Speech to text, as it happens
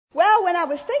I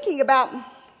was thinking about,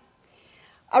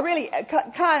 I really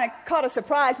kind of caught a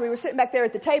surprise. We were sitting back there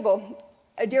at the table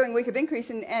during Week of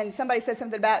Increase, and somebody said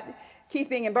something about Keith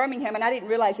being in Birmingham, and I didn't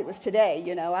realize it was today.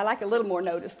 I like a little more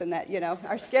notice than that.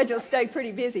 Our schedules stayed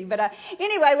pretty busy. But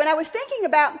anyway, when I was thinking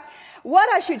about what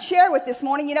I should share with this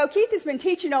morning, Keith has been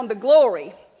teaching on the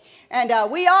glory.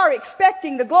 And we are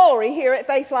expecting the glory here at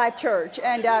Faith Life Church.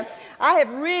 And I have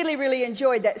really, really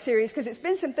enjoyed that series because it's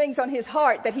been some things on his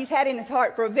heart that he's had in his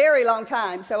heart for a very long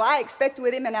time. So I expect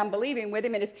with him and I'm believing with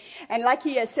him. And like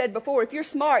he has said before, if you're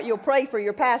smart, you'll pray for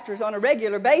your pastors on a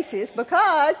regular basis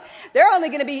because they're only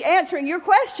going to be answering your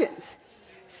questions.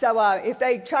 So if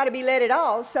they try to be led at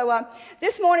all. So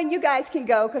this morning you guys can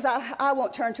go because I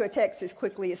won't turn to a text as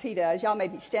quickly as he does. Y'all may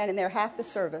be standing there half the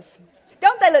service.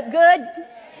 Don't they look good?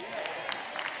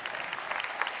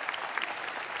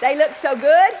 They look so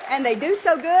good, and they do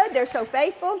so good. They're so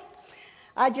faithful.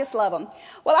 I just love them.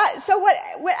 Well, as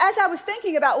I was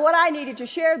thinking about what I needed to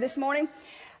share this morning,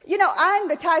 I'm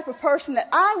the type of person that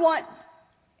I want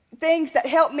things that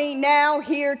help me now,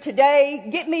 here, today,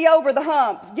 get me over the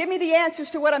hump, give me the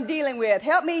answers to what I'm dealing with,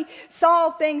 help me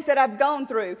solve things that I've gone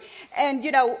through. And,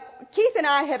 Keith and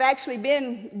I have actually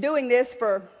been doing this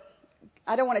for,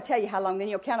 I don't want to tell you how long, then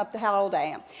you'll count up to how old I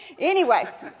am. Anyway.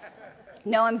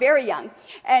 No, I'm very young.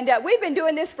 And we've been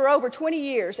doing this for over 20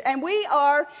 years. And we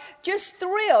are just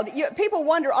thrilled. People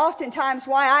wonder oftentimes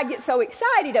why I get so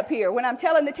excited up here when I'm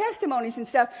telling the testimonies and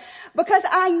stuff. Because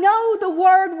I know the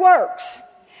Word works.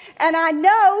 And I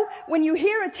know when you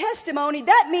hear a testimony,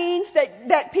 that means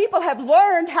that people have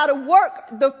learned how to work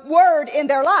the Word in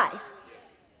their life.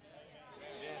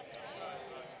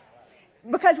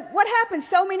 Because what happens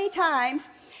so many times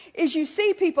is you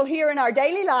see people here in our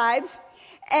daily lives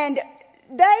and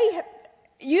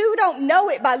you don't know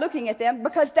it by looking at them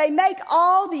because they make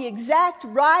all the exact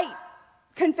right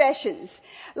confessions.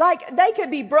 Like they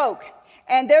could be broke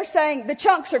and they're saying the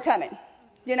chunks are coming.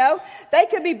 They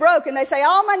could be broke and they say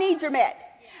all my needs are met.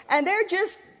 And they're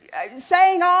just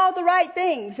saying all the right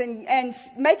things and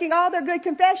making all their good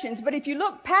confessions. But if you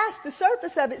look past the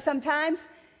surface of it sometimes,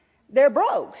 they're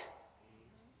broke.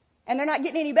 And they're not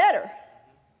getting any better.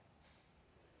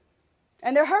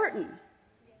 And they're hurting.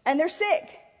 And they're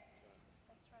sick.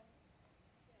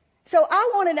 So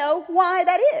I want to know why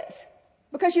that is.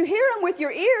 Because you hear them with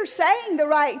your ears saying the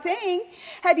right thing.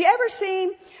 Have you ever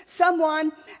seen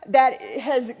someone that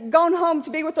has gone home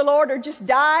to be with the Lord or just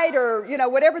died or,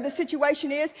 whatever the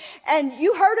situation is, and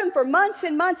you heard them for months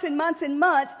and months and months and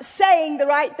months saying the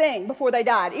right thing before they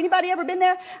died? Anybody ever been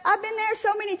there? I've been there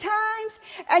so many times.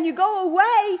 And you go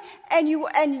away and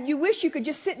you wish you could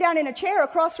just sit down in a chair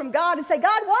across from God and say,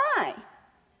 God, why?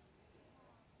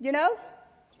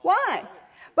 Why?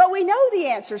 But we know the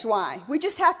answers why. We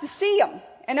just have to see them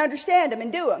and understand them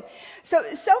and do them.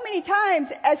 So many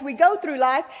times as we go through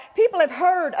life, people have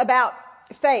heard about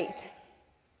faith.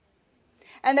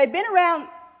 And they've been around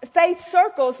faith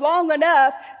circles long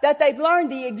enough that they've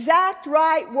learned the exact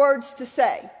right words to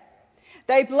say.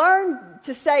 They've learned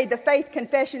to say the faith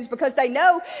confessions because they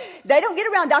know they don't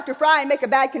get around Dr. Fry and make a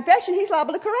bad confession. He's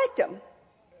liable to correct them.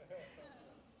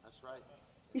 That's right.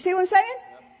 You see what I'm saying?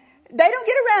 They don't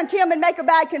get around Kim and make a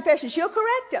bad confession. She'll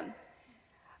correct them.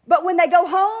 But when they go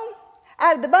home,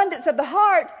 out of the abundance of the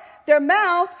heart, their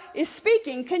mouth is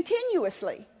speaking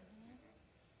continuously.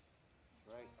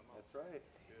 That's right.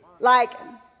 Like,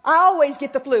 I always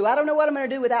get the flu. I don't know what I'm going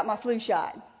to do without my flu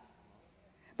shot.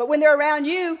 But when they're around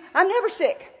you, I'm never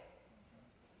sick.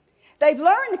 They've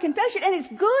learned the confession, and it's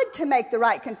good to make the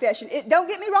right confession. Don't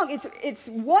get me wrong, it's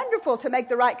wonderful to make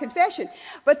the right confession.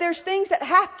 But there's things that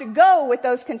have to go with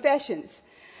those confessions.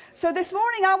 So this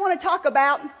morning I want to talk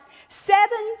about 7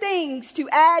 things to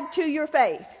add to your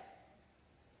faith.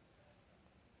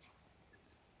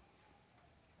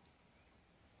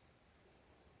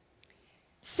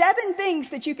 Seven things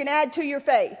that you can add to your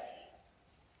faith.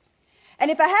 And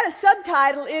if I had a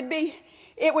subtitle,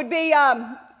 it would be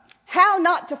how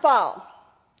not to fall.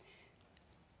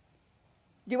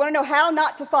 Do you want to know how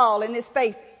not to fall in this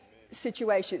faith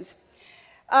situations?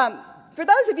 For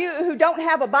those of you who don't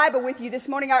have a Bible with you this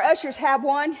morning, our ushers have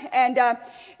one. And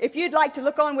if you'd like to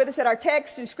look on with us at our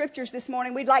text and scriptures this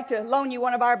morning, we'd like to loan you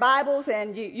one of our Bibles,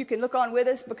 and you can look on with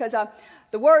us because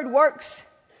the Word works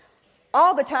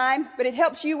all the time, but it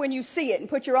helps you when you see it and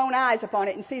put your own eyes upon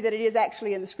it and see that it is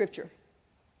actually in the Scripture.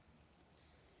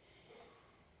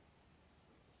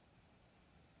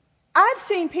 I've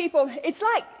seen people,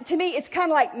 to me, it's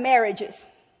kind of like marriages.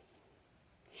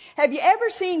 Have you ever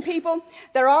seen people,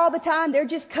 they're all the time, they're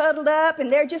just cuddled up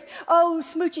and they're just,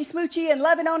 smoochy, smoochy and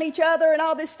loving on each other and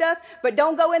all this stuff, but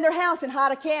don't go in their house and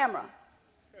hide a camera.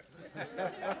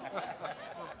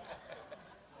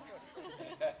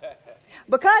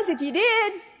 Because if you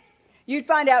did, you'd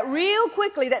find out real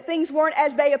quickly that things weren't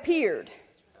as they appeared.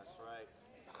 That's right.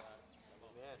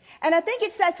 Amen. And I think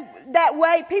it's that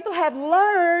way. People have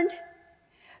learned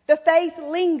the faith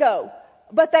lingo,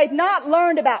 but they've not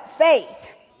learned about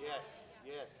faith. Yes.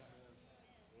 Yes.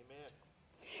 Amen.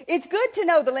 It's good to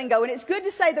know the lingo, and it's good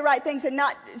to say the right things and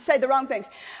not say the wrong things.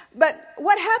 But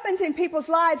what happens in people's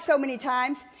lives so many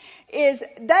times is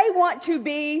they want to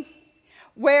be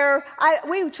where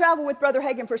we travel with Brother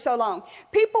Hagin for so long.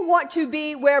 People want to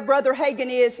be where Brother Hagin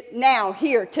is now,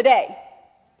 here, today.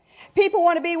 People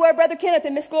want to be where Brother Kenneth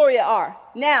and Miss Gloria are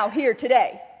now, here,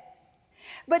 today.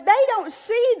 But they don't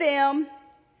see them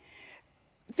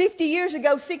 50 years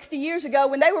ago, 60 years ago,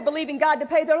 when they were believing God to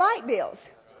pay their light bills.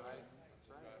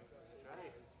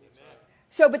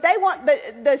 So, but they want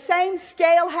the same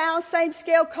scale house, same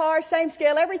scale car, same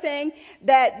scale everything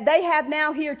that they have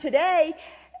now here today.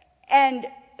 And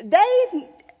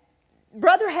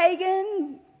Brother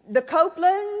Hagin, the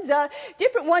Copelands,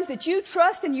 different ones that you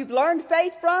trust and you've learned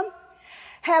faith from,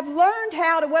 have learned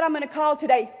how to, what I'm going to call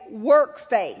today, work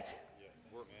faith.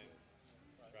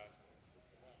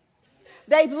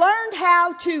 They've learned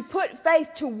how to put faith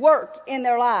to work in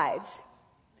their lives.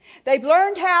 They've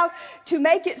learned how to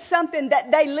make it something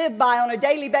that they live by on a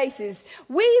daily basis.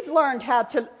 We've learned how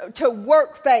to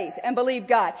work faith and believe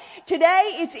God.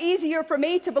 Today, it's easier for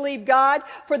me to believe God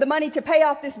for the money to pay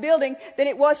off this building than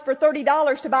it was for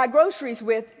 $30 to buy groceries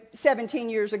with 17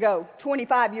 years ago,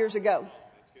 25 years ago.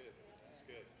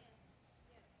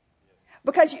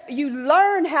 Because you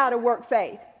learn how to work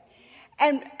faith.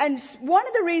 And one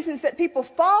of the reasons that people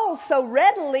fall so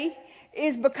readily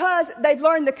is because they've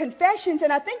learned the confessions,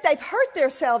 and I think they've hurt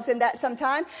themselves in that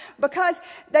sometime because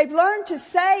they've learned to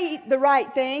say the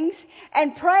right things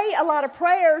and pray a lot of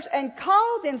prayers and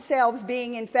call themselves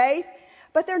being in faith,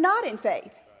 but they're not in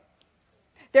faith.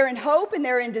 They're in hope, and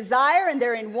they're in desire, and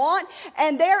they're in want,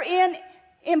 and they're in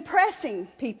impressing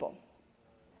people.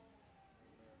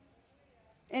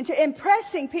 Into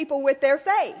impressing people with their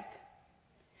faith.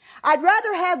 I'd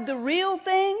rather have the real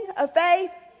thing of faith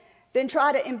than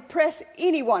try to impress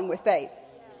anyone with faith.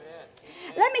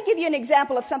 Amen. Let me give you an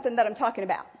example of something that I'm talking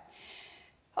about.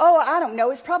 Oh, I don't know.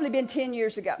 It's probably been 10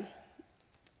 years ago.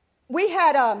 We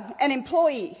had an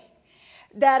employee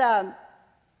that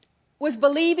was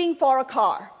believing for a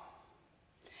car.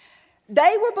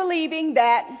 They were believing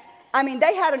that,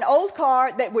 they had an old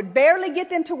car that would barely get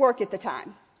them to work at the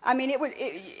time.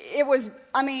 It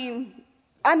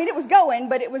was going,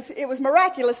 but it was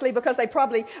miraculously because they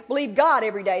probably believed God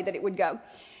every day that it would go.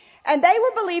 And they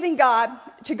were believing God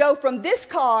to go from this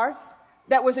car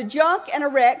that was a junk and a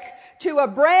wreck to a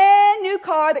brand new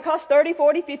car that cost $30,000,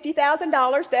 $40,000,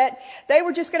 $50,000 that they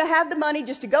were just going to have the money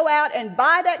just to go out and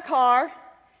buy that car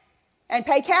and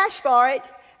pay cash for it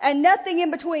and nothing in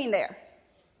between there.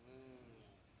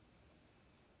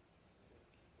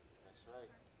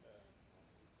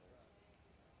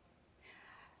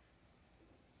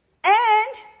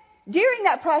 And during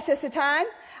that process of time,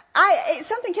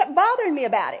 something kept bothering me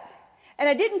about it. And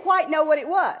I didn't quite know what it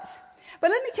was. But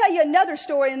let me tell you another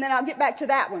story, and then I'll get back to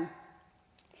that one.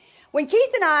 When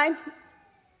Keith and I,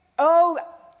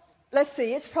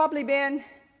 it's probably been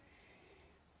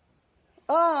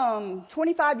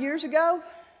 25 years ago,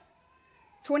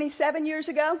 27 years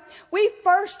ago, we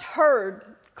first heard,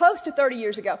 close to 30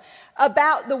 years ago,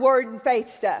 about the word and faith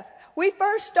stuff. We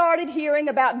first started hearing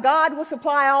about God will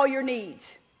supply all your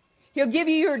needs. He'll give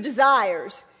you your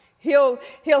desires. He'll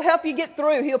help you get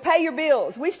through. He'll pay your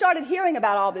bills. We started hearing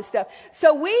about all this stuff.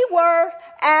 So we were,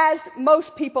 as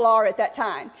most people are at that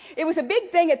time. It was a big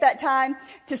thing at that time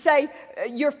to say,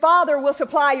 your Father will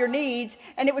supply your needs.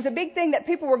 And it was a big thing that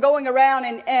people were going around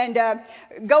and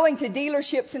going to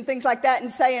dealerships and things like that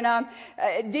and saying,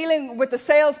 dealing with the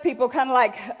salespeople kind of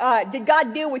like, did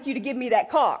God deal with you to give me that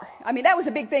car? That was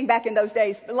a big thing back in those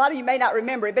days. A lot of you may not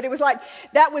remember it, but it was like,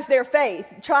 that was their faith,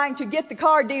 trying to get the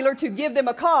car dealer to give them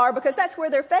a car, because that's where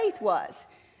their faith was,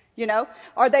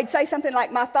 or they'd say something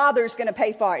like, my Father's going to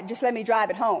pay for it. Just let me drive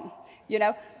it home,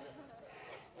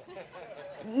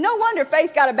 No wonder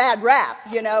faith got a bad rap,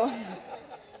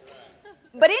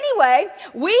 But anyway,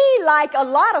 we, like a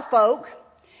lot of folk,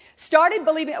 started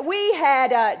believing. We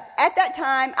had, at that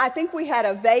time, I think we had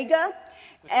a Vega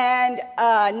and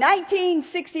a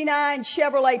 1969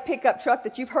 Chevrolet pickup truck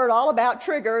that you've heard all about,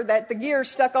 Trigger, that the gears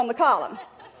stuck on the column.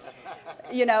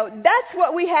 That's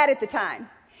what we had at the time.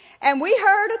 And we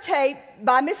heard a tape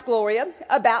by Miss Gloria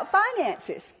about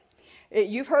finances.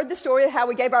 You've heard the story of how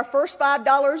we gave our first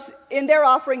 $5 in their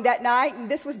offering that night. And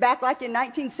this was back like in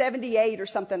 1978 or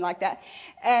something like that.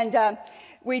 And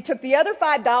we took the other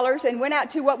 $5 and went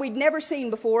out to what we'd never seen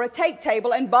before, a tape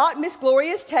table, and bought Miss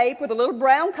Gloria's tape with a little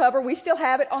brown cover. We still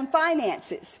have it on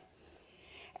finances.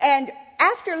 And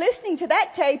after listening to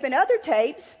that tape and other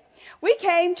tapes, we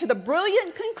came to the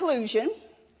brilliant conclusion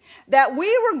that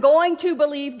we were going to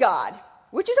believe God,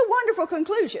 which is a wonderful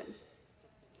conclusion.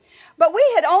 But we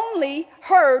had only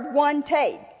heard one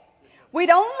tape. We'd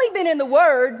only been in the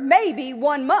Word maybe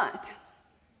 1 month.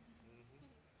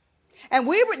 And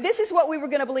this is what we were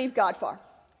going to believe God for.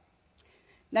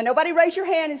 Now, nobody raise your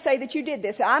hand and say that you did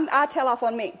this. I tell off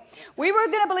on me. We were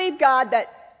going to believe God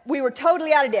that we were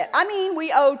totally out of debt. I mean,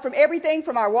 we owed from everything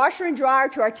from our washer and dryer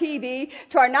to our TV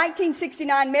to our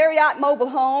 1969 Marriott mobile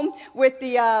home with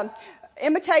the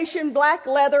imitation black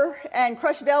leather and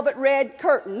crushed velvet red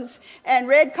curtains and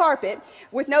red carpet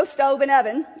with no stove and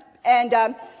oven.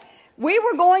 And we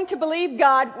were going to believe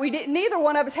God. Neither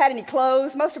one of us had any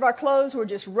clothes. Most of our clothes were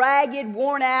just ragged,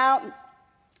 worn out.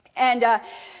 And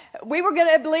we were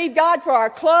going to believe God for our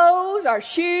clothes, our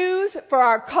shoes, for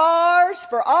our cars,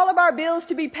 for all of our bills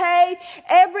to be paid,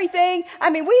 everything. I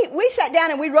mean, we sat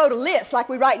down and we wrote a list like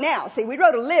we write now. See, we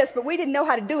wrote a list, but we didn't know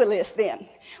how to do a list then.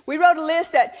 We wrote a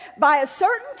list that by a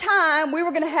certain time we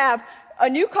were going to have a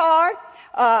new car,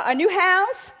 a new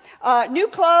house, new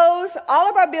clothes, all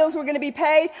of our bills were going to be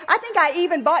paid. I think I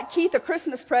even bought Keith a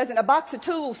Christmas present, a box of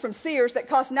tools from Sears that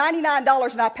cost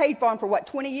 $99, and I paid for them for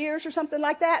 20 years or something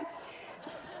like that.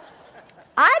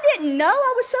 I didn't know.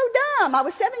 I was so dumb. I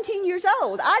was 17 years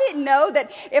old. I didn't know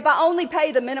that if I only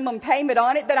pay the minimum payment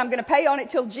on it, that I'm going to pay on it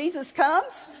till Jesus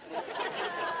comes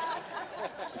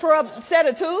for a set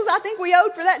of tools. I think we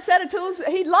owed for that set of tools.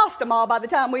 He'd lost them all by the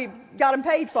time we got them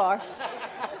paid for.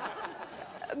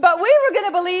 But we were going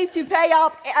to believe to pay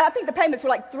off, I think the payments were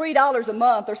like $3 a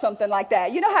month or something like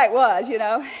that. You know how it was, you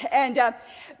know. And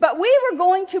but we were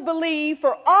going to believe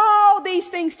for all these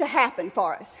things to happen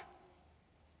for us.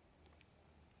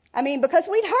 I mean, because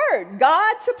we'd heard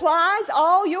God supplies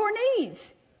all your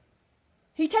needs.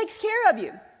 He takes care of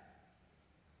you.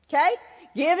 Okay?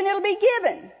 Give and it'll be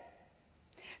given.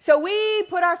 So we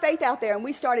put our faith out there and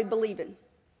we started believing.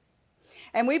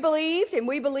 And we believed and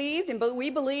we believed and we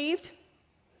believed.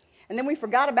 And then we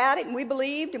forgot about it and we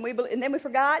believed and and then we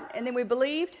forgot and then we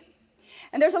believed.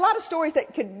 And there's a lot of stories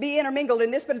that could be intermingled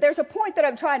in this, but there's a point that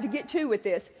I'm trying to get to with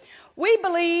this. We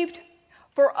believed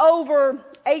for over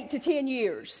 8 to 10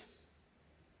 years.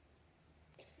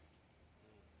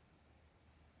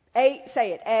 8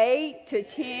 to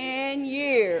 10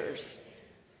 years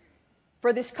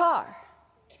for this car.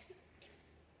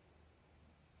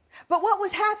 But what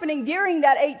was happening during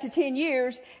that 8 to 10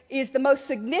 years is the most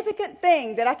significant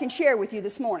thing that I can share with you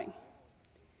this morning.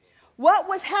 What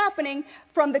was happening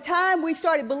from the time we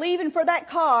started believing for that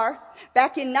car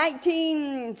back in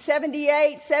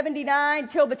 1978, 79,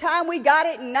 till the time we got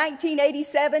it in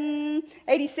 1987,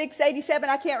 86, 87,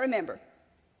 I can't remember.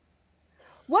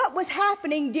 What was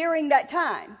happening during that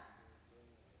time?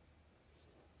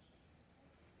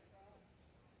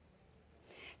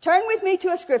 Turn with me to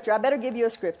a scripture. I better give you a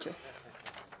scripture.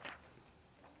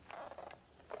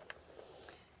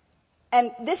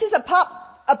 And this is a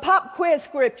pop quiz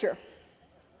scripture.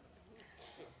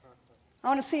 I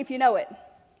want to see if you know it.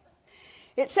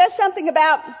 It says something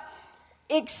about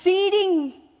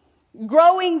exceeding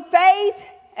growing faith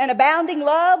and abounding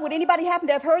love. Would anybody happen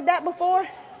to have heard that before?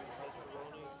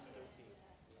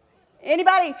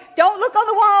 Anybody? Don't look on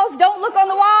the walls. Don't look on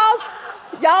the walls.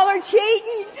 Y'all are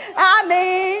cheating.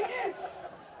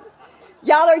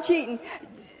 Y'all are cheating.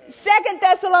 2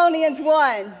 Thessalonians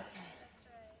 1.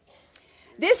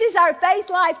 This is our Faith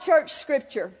Life Church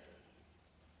scripture.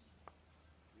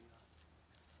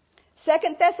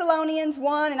 2 Thessalonians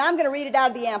 1, and I'm going to read it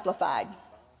out of the Amplified.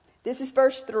 This is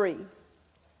verse 3.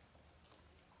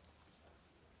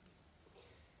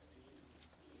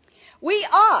 We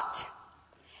ought,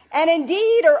 and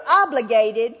indeed are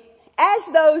obligated, as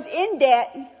those in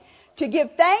debt, to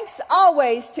give thanks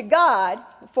always to God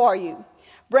for you,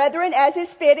 brethren, as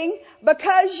is fitting,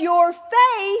 because your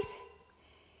faith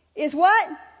is what?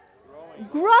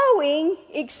 Growing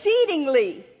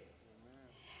exceedingly.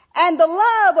 And the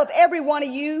love of every one of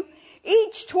you,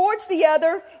 each towards the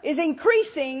other, is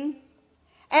increasing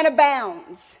and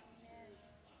abounds.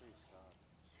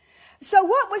 So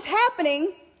what was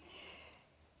happening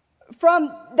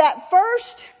from that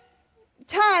first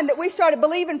time that we started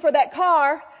believing for that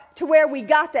car to where we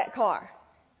got that car?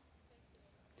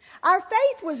 Our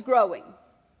faith was growing.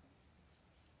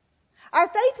 Our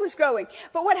faith was growing.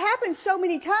 But what happens so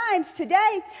many times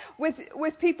today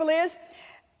with people is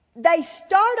they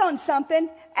start on something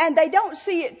and they don't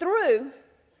see it through.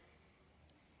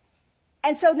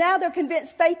 And so now they're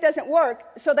convinced faith doesn't work,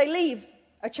 so they leave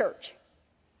a church.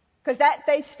 Because that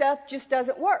faith stuff just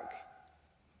doesn't work.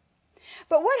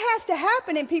 But what has to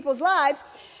happen in people's lives,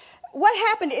 what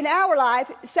happened in our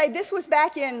life, say this was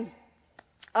back in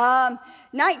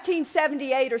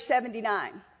 1978 or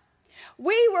 79.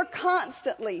 We were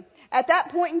constantly, at that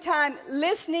point in time,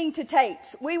 listening to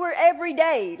tapes. We were every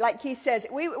day, like Keith says.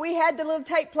 We had the little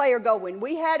tape player going.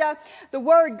 We had the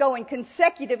Word going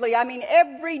consecutively. I mean,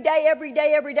 every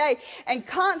day. And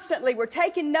constantly we're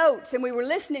taking notes and we were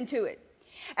listening to it.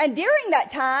 And during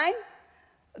that time,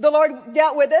 the Lord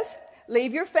dealt with us.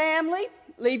 Leave your family,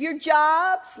 leave your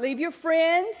jobs, leave your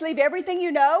friends, leave everything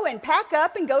you know, and pack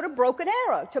up and go to Broken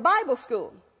Arrow, to Bible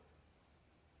school.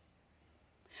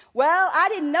 Well, I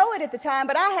didn't know it at the time,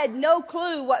 but I had no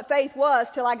clue what faith was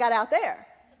till I got out there.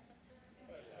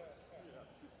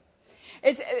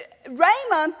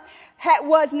 Rhema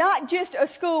was not just a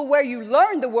school where you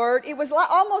learned the Word. It was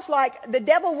almost like the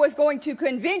devil was going to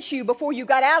convince you before you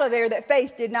got out of there that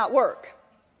faith did not work.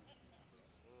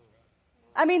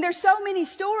 I mean, there's so many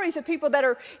stories of people that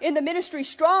are in the ministry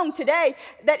strong today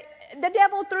that the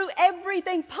devil threw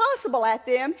everything possible at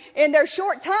them in their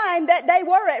short time that they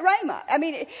were at Rhema. I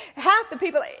mean, half the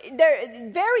people,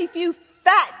 very few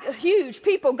fat, huge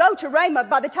people go to Rhema.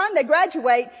 By the time they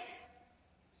graduate,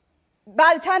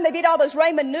 by the time they've eaten all those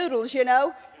Rhema noodles, you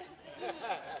know.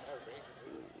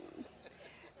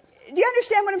 Do you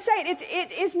understand what I'm saying?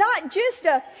 It is not just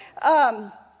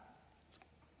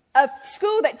a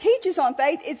school that teaches on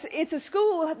faith. It's a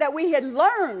school that we had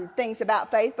learned things about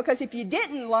faith, because if you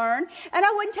didn't learn, and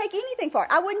I wouldn't take anything for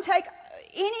it. I wouldn't take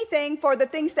anything for the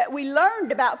things that we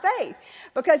learned about faith.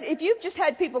 Because if you've just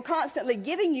had people constantly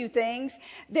giving you things,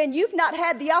 then you've not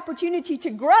had the opportunity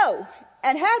to grow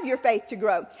and have your faith to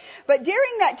grow. But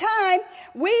during that time,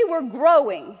 we were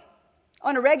growing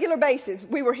on a regular basis.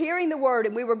 We were hearing the Word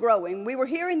and we were growing. We were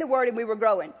hearing the Word and we were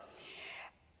growing.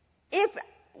 If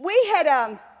we had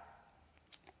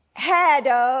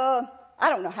I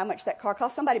don't know how much that car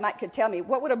cost. Somebody could tell me,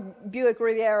 what would a Buick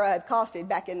Riviera have costed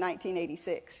back in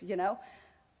 1986, you know?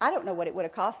 I don't know what it would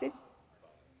have costed.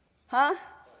 Huh?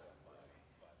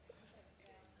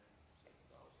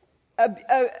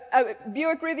 A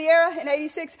Buick Riviera in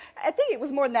 86? I think it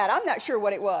was more than that. I'm not sure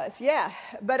what it was. Yeah.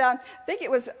 But I think it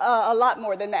was a lot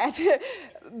more than that.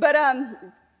 But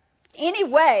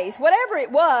anyways, whatever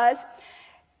it was,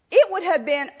 it would have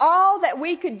been all that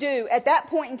we could do at that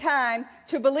point in time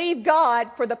to believe God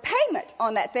for the payment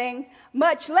on that thing,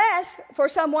 much less for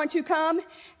someone to come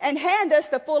and hand us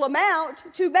the full amount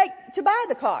to buy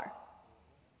the car.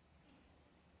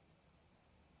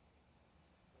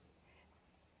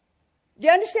 Do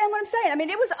you understand what I'm saying? I mean,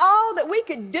 it was all that we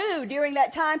could do during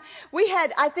that time. We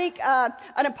had, I think,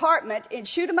 an apartment in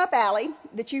Shoot 'em Up Alley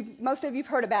that most of you've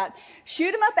heard about.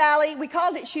 Shoot 'em Up Alley, we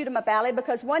called it Shoot 'em Up Alley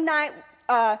because one night,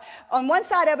 on one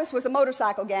side of us was a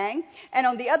motorcycle gang, and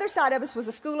on the other side of us was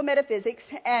a school of metaphysics,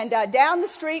 and down the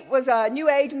street was a New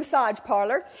Age massage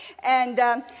parlor. And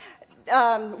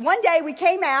one day we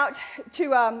came out to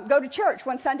go to church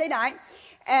one Sunday night,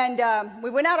 and we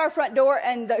went out our front door,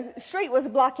 and the street was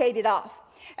blockaded off.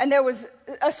 And there was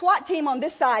a SWAT team on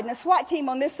this side and a SWAT team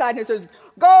on this side, and it says,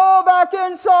 "Go back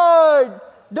inside!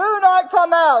 Do not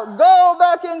come out! Go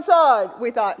back inside!"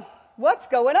 We thought, what's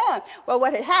going on? Well,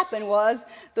 what had happened was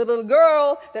the little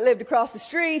girl that lived across the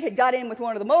street had got in with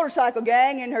one of the motorcycle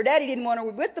gang, and her daddy didn't want her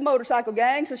with the motorcycle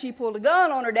gang, so she pulled a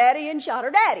gun on her daddy and shot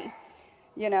her daddy.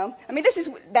 You know, I mean,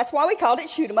 that's why we called it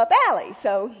Shoot 'em Up Alley.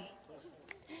 So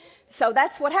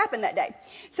that's what happened that day.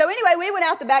 So anyway, we went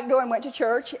out the back door and went to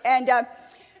church, and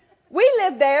we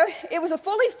lived there. It was a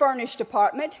fully furnished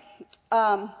apartment.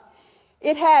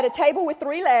 It had a table with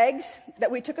 3 legs that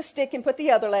we took a stick and put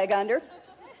the other leg under.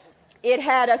 It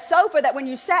had a sofa that when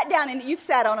you sat down in it, you've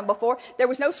sat on them before, there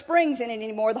was no springs in it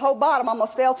anymore. The whole bottom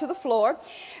almost fell to the floor.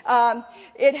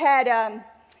 It had,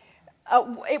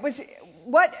 it was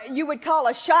what you would call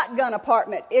a shotgun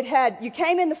apartment. You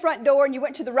came in the front door and you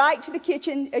went to the right to the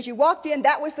kitchen. As you walked in,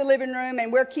 that was the living room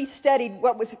and where Keith studied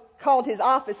what was called his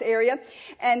office area.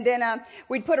 And then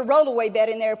we'd put a rollaway bed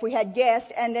in there if we had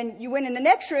guests. And then you went in the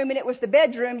next room and it was the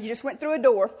bedroom. You just went through a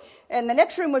door. And the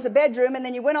next room was a bedroom. And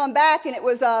then you went on back and it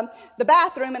was the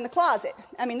bathroom and the closet.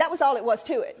 I mean, that was all it was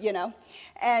to it, you know.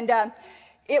 And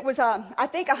it was, I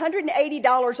think,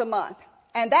 $180 a month.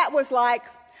 And that was like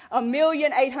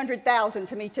 $1,800,000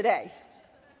 to me today.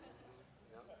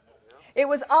 It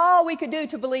was all we could do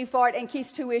to believe for it and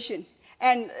Keith's tuition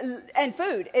and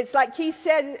food. It's like Keith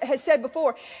has said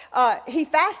before, he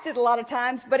fasted a lot of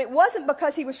times, but it wasn't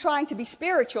because he was trying to be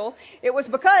spiritual. It was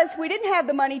because we didn't have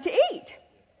the money to eat.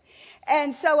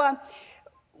 And so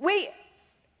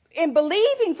in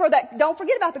believing for that, don't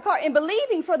forget about the car, in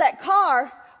believing for that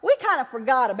car, we kind of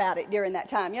forgot about it during that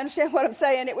time. You understand what I'm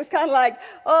saying? It was kind of like,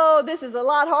 oh, this is a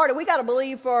lot harder. We got to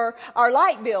believe for our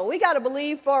light bill. We got to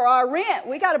believe for our rent.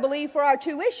 We got to believe for our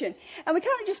tuition. And we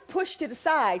kind of just pushed it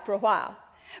aside for a while.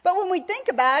 But when we think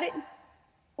about it,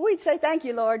 we'd say, thank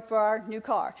you, Lord, for our new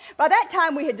car. By that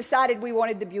time, we had decided we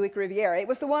wanted the Buick Riviera. It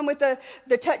was the one with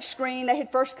the touch screen. They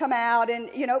had first come out, and,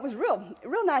 it was real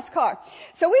nice car.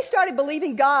 So we started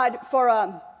believing God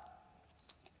for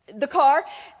the car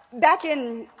back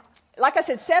in, like I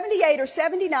said, 78 or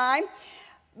 79.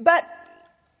 But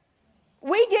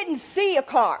we didn't see a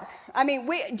car. I mean,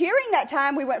 during that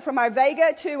time, we went from our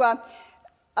Vega to,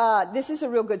 this is a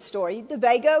real good story. The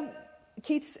Vega,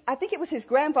 I think it was his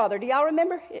grandfather. Do y'all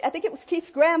remember? I think it was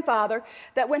Keith's grandfather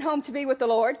that went home to be with the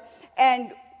Lord.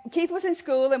 And Keith was in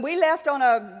school, and we left on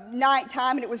a night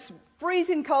time, and it was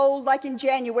freezing cold, like in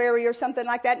January or something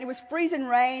like that. And it was freezing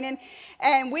rain,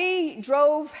 and we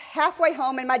drove halfway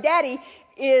home. And my daddy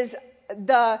is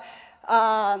the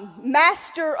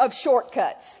master of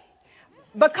shortcuts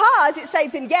because it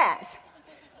saves him gas.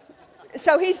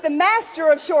 So he's the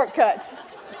master of shortcuts.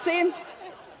 See him?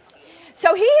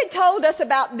 So he had told us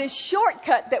about this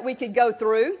shortcut that we could go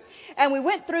through, and we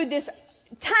went through this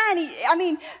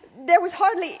there was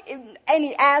hardly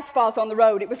any asphalt on the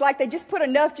road. It was like they just put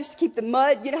enough just to keep the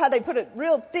mud, you know how they put a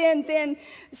real thin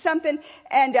something,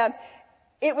 and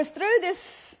it was through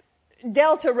this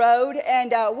Delta road,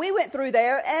 and we went through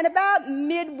there, and about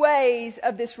midways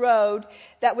of this road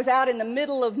that was out in the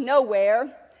middle of nowhere,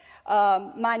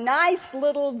 my nice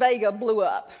little Vega blew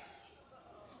up.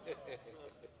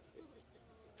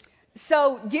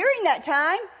 So during that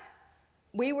time,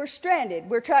 we were stranded.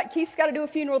 Keith's got to do a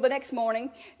funeral the next morning.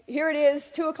 Here it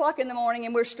is, 2:00 in the morning,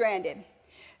 and we're stranded.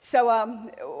 So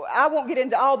I won't get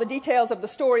into all the details of the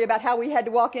story about how we had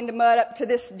to walk into mud up to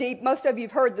this deep. Most of you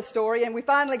have heard the story, and we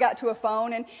finally got to a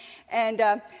phone and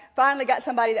finally got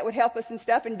somebody that would help us and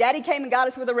stuff. And Daddy came and got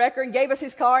us with a wrecker and gave us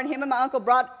his car, and him and my uncle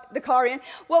brought the car in.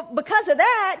 Well, because of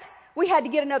that, we had to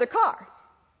get another car.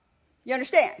 You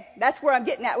understand? That's where I'm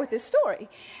getting at with this story.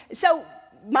 So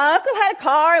my uncle had a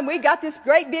car, and we got this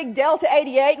great big Delta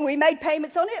 88, and we made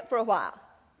payments on it for a while.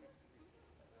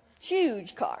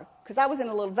 Huge car, because I was in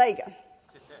a little Vega.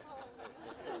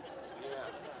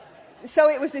 So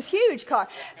it was this huge car.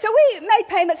 So we made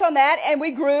payments on that, and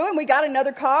we grew, and we got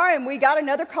another car, and we got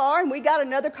another car, and we got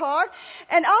another car.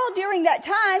 And all during that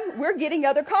time, we're getting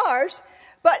other cars.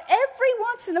 But every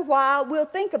once in a while, we'll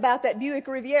think about that Buick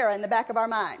Riviera in the back of our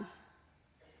mind.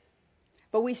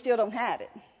 But we still don't have it.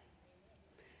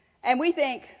 And we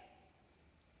think,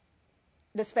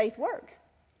 does faith work?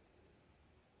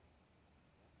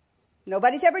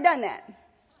 Nobody's ever done that.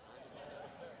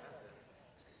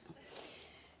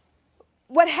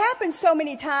 What happens so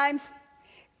many times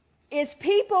is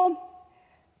people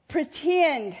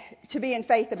pretend to be in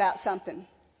faith about something.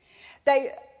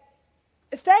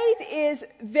 Faith is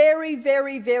very,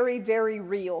 very, very, very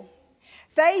real.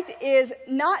 Faith is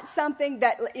not something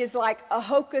that is like a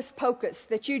hocus pocus,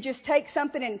 that you just take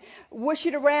something and whoosh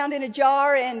it around in a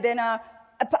jar and then out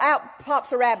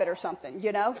pops a rabbit or something,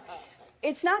 you know.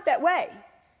 It's not that way.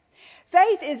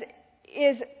 Faith is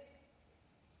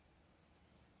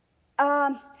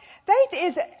an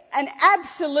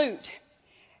absolute.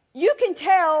 You can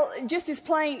tell just as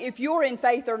plain if you're in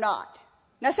faith or not.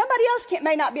 Now, somebody else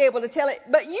may not be able to tell it,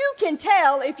 but you can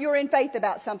tell if you're in faith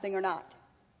about something or not.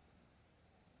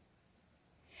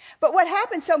 But what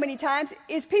happens so many times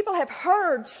is people have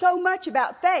heard so much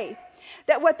about faith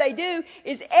that what they do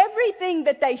is everything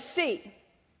that they see,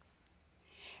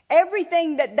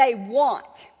 everything that they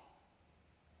want,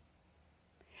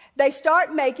 they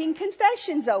start making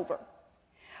confessions over.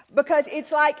 Because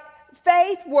it's like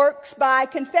faith works by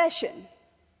confession.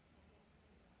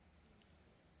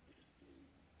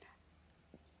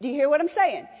 Do you hear what I'm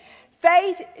saying?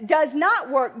 Faith does not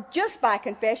work just by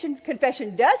confession.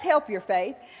 Confession does help your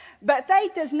faith, but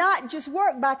faith does not just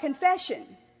work by confession.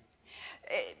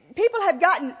 People have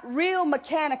gotten real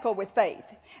mechanical with faith.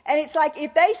 And it's like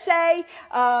if they say,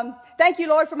 thank you,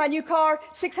 Lord, for my new car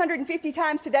 650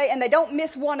 times today, and they don't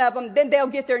miss one of them, then they'll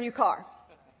get their new car.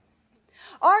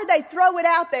 Or they throw it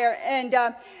out there and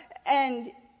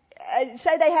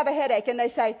say they have a headache, and they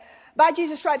say, by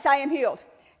Jesus' stripes I am healed.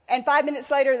 And 5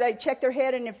 minutes later, they check their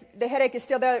head, and if the headache is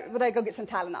still there, well, they go get some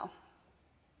Tylenol.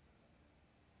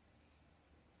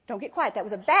 Don't get quiet. That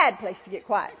was a bad place to get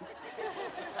quiet.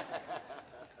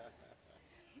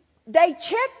 They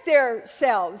check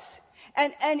themselves,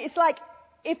 and it's like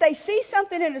if they see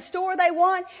something in a store they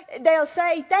want, they'll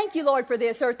say, thank you, Lord, for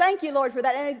this, or thank you, Lord, for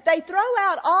that. And they throw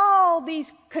out all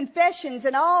these confessions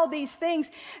and all these things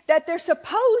that they're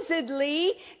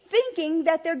supposedly thinking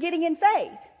that they're getting in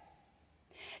faith.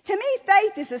 To me,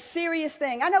 faith is a serious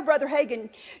thing. I know Brother Hagin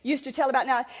used to tell about,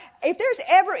 now, if there's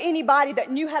ever anybody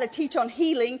that knew how to teach on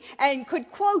healing and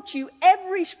could quote you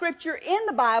every scripture in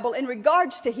the Bible in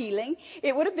regards to healing,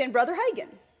 it would have been Brother Hagin.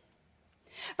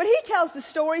 But he tells the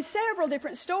stories, several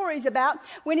different stories about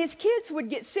when his kids would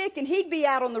get sick and he'd be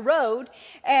out on the road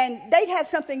and they'd have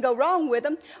something go wrong with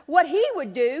them. What he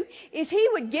would do is he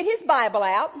would get his Bible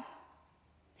out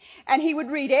and he would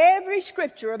read every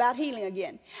scripture about healing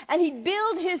again. And he'd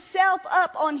build himself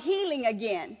up on healing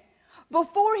again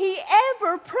before he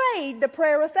ever prayed the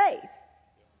prayer of faith.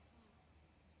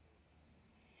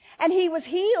 And he was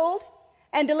healed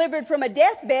and delivered from a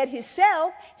deathbed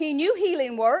himself. He knew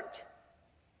healing worked.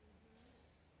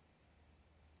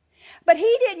 But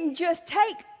he didn't just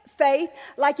take faith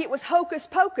like it was hocus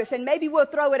pocus and maybe we'll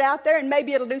throw it out there and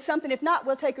maybe it'll do something. If not,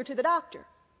 we'll take her to the doctor.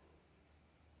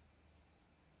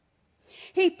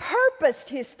 He purposed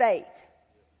his faith.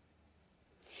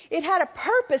 It had a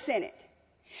purpose in it.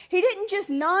 He didn't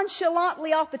just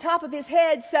nonchalantly off the top of his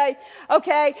head say,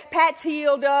 okay, Pat's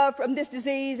healed from this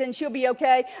disease and she'll be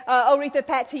okay. Aretha,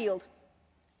 Pat's healed.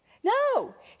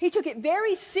 No, he took it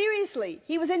very seriously.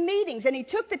 He was in meetings and he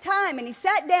took the time and he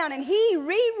sat down and he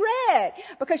reread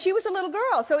because she was a little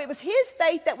girl. So it was his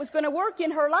faith that was going to work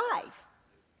in her life.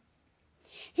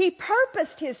 He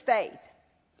purposed his faith.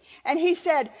 And he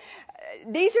said,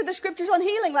 these are the scriptures on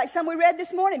healing, like some we read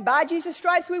this morning. By Jesus'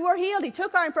 stripes we were healed. He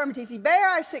took our infirmities. He bare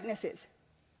our sicknesses.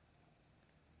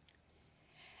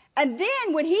 And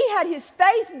then when he had his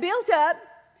faith built up,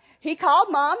 he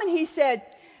called Mom and he said,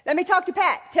 let me talk to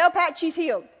Pat. Tell Pat she's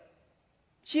healed.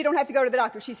 She don't have to go to the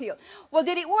doctor. She's healed. Well,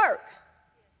 did it work?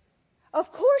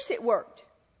 Of course it worked.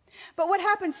 But what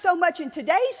happens so much in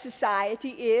today's society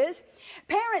is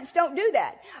parents don't do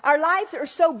that. Our lives are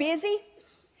so busy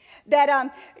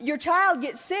that your child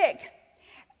gets sick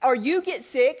or you get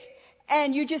sick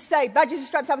and you just say, by Jesus'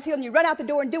 stripes I was healed, and you run out the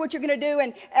door and do what you're going to do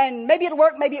and maybe it'll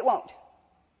work, maybe it won't.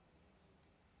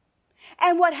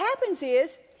 And what happens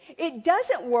is it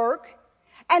doesn't work.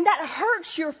 And that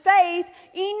hurts your faith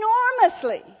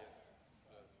enormously.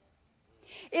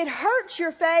 It hurts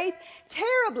your faith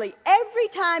terribly every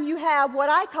time you have what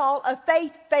I call a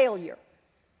faith failure.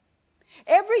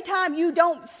 Every time you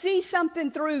don't see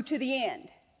something through to the end.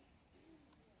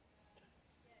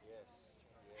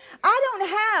 I don't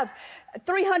have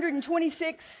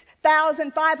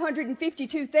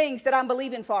 326,552 things that I'm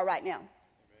believing for right now.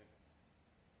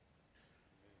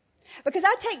 Because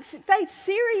I take faith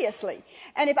seriously.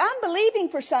 And if I'm believing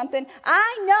for something,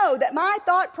 I know that my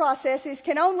thought processes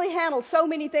can only handle so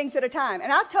many things at a time.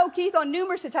 And I've told Keith on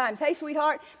numerous of times, hey,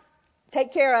 sweetheart,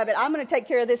 take care of it. I'm going to take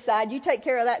care of this side. You take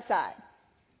care of that side.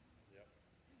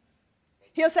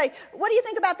 He'll say, what do you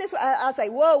think about this? I'll say,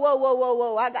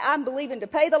 whoa. I'm believing to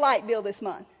pay the light bill this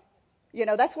month. You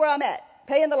know, that's where I'm at,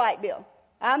 paying the light bill.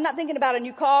 I'm not thinking about a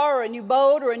new car or a new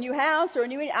boat or a new house or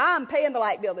I'm paying the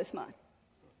light bill this month.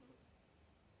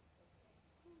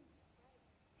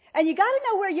 And you got to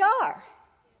know where you are.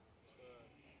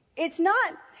 It's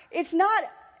not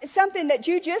something that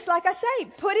you just, like I say,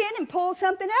 put in and pull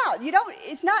something out.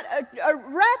 It's not a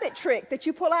rabbit trick that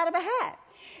you pull out of a hat.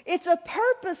 It's a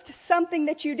purposed something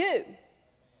that you do.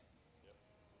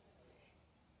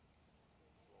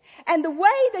 And the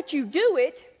way that you do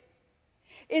it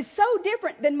is so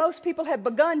different than most people have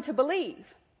begun to believe.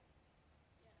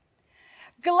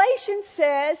 Galatians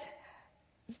says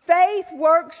faith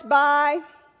works by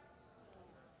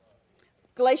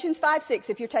Galatians 5:6,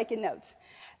 if you're taking notes.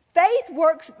 Faith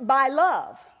works by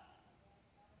love.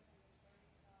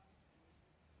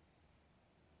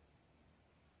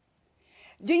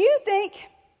 Do you think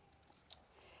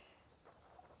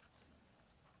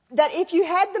that if you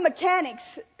had the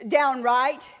mechanics down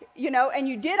right, and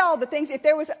you did all the things, if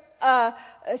there was a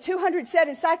 200-set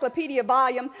encyclopedia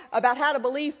volume about how to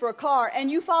believe for a car,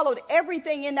 and you followed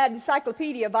everything in that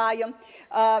encyclopedia volume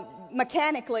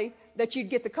mechanically, that you'd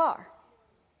get the car?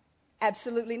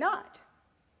 Absolutely not.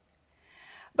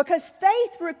 Because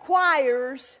faith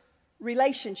requires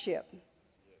relationship.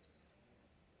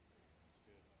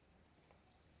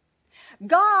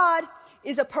 God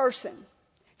is a person,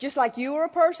 just like you are a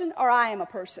person or I am a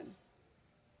person.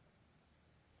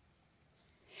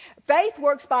 Faith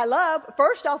works by love.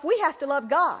 First off, we have to love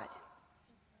God.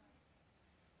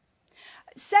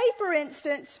 Say, for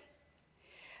instance,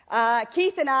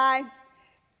 Keith and I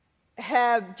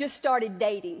have just started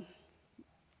dating.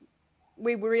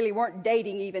 we really weren't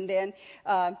dating even then.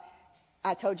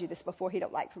 I told you this before. He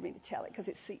don't like for me to tell it because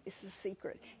it's a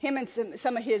secret. Him and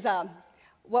some of his,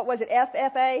 what was it,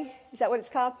 FFA? Is that what it's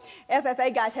called?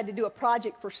 FFA guys had to do a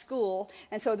project for school.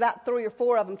 And so about 3 or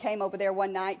 4 of them came over there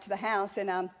one night to the house.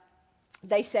 And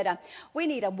they said, we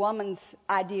need a woman's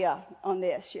idea on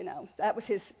this, you know. That was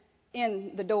his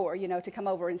in the door, you know, to come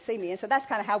over and see me. And so that's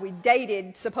kind of how we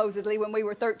dated, supposedly, when we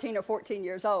were 13 or 14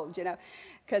 years old, you know,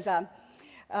 because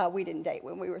we didn't date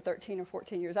when we were 13 or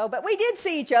 14 years old. But we did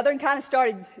see each other and kind of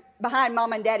started behind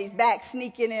Mom and Daddy's back,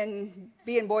 sneaking in,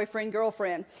 being boyfriend,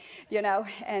 girlfriend, you know.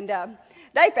 And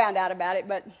they found out about it,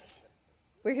 but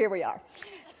here we are.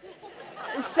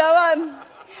 So,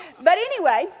 but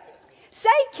anyway, say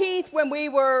Keith, when we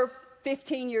were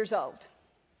 15 years old,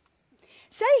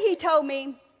 say he told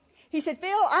me, he said,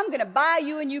 Phil, I'm going to buy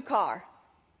you a new car.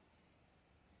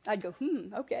 I'd go,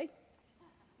 okay.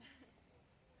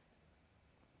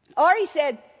 Or he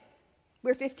said,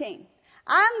 we're 15.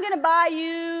 I'm going to buy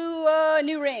you a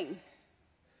new ring.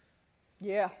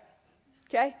 Yeah.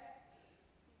 Okay.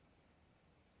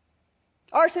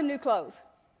 Or some new clothes.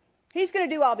 He's going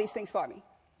to do all these things for me.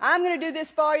 I'm going to do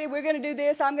this for you. We're going to do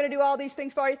this. I'm going to do all these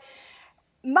things for you.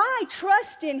 My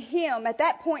trust in him at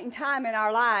that point in time in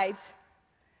our lives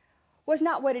was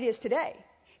not what it is today.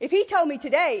 If he told me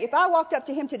today, if I walked up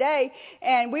to him today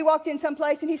and we walked in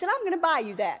someplace and he said, I'm going to buy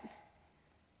you that,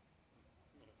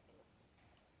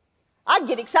 I'd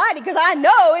get excited because I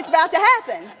know it's about to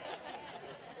happen.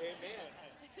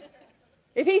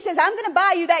 If he says, I'm going to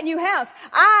buy you that new house,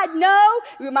 I'd know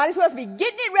we might as well be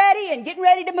getting it ready and getting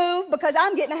ready to move because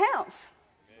I'm getting a house.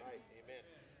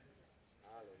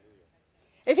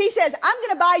 If he says, I'm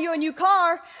going to buy you a new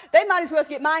car, they might as well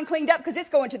get mine cleaned up because it's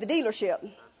going to the dealership.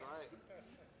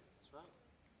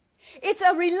 It's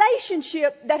a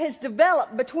relationship that has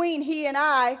developed between he and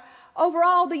I over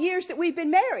all the years that we've been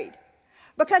married.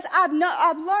 Because I've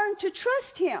learned to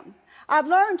trust him. I've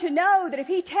learned to know that if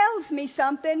he tells me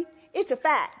something, it's a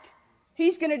fact.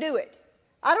 He's going to do it.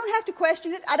 I don't have to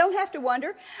question it. I don't have to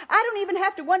wonder. I don't even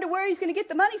have to wonder where he's going to get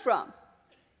the money from.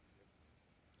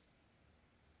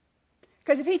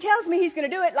 Because if he tells me he's going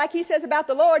to do it, like he says about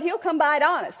the Lord, he'll come by it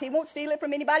honest. He won't steal it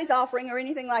from anybody's offering or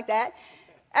anything like that.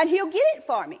 And he'll get it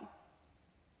for me.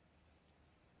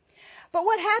 But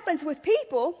what happens with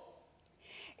people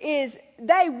is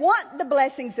they want the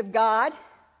blessings of God,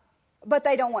 but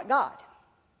they don't want God.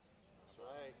 That's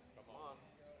right. Come on.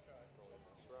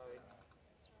 That's right.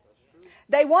 That's true.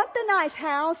 They want the nice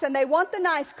house, and they want the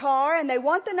nice car, and they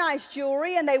want the nice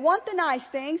jewelry, and they want the nice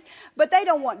things, but they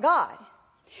don't want God.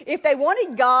 If they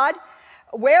wanted God,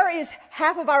 where is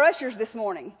half of our ushers this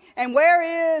morning? And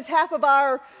where is half of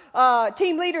our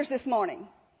team leaders this morning?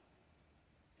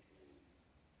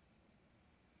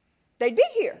 They'd be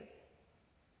here.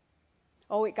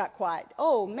 Oh, it got quiet.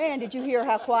 Oh, man, did you hear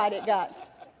how quiet it got?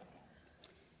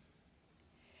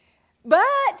 But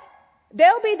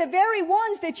they'll be the very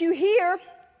ones that you hear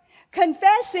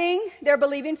confessing they're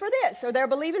believing for this or they're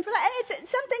believing for that. And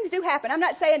some things do happen. I'm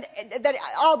not saying that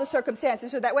all the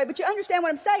circumstances are that way, but you understand what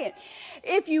I'm saying.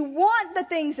 If you want the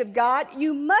things of God,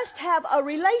 you must have a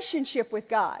relationship with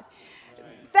God.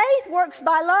 Faith works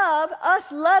by love, us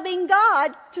loving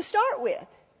God to start with.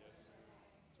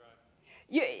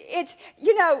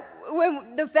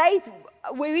 When the faith,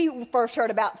 we first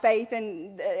heard about faith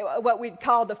and what we'd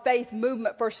call the faith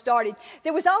movement first started,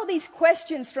 there was all these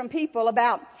questions from people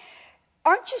about,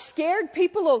 aren't you scared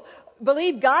people will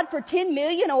believe God for 10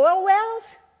 million oil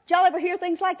wells? Did y'all ever hear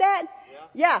things like that?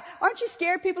 Yeah. Aren't you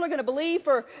scared people are going to believe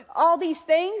for all these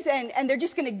things and they're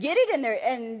just going to get it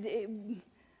and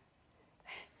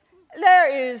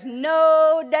there is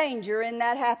no danger in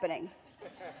that happening.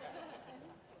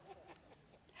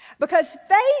 Because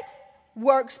faith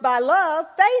works by love.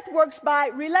 Faith works by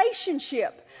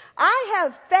relationship. I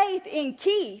have faith in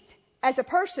Keith as a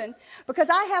person because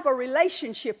I have a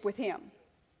relationship with him.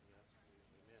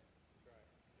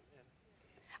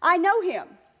 I know him.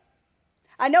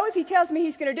 I know if he tells me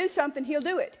he's going to do something, he'll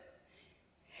do it.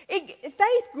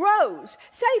 Faith grows.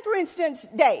 Say, for instance,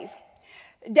 Dave.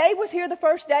 Dave was here the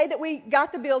first day that we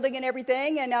got the building and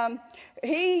everything, and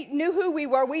he knew who we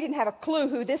were. We didn't have a clue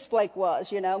who this flake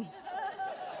was, you know.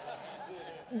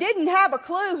 Didn't have a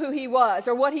clue who he was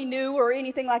or what he knew or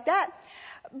anything like that.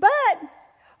 But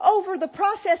over the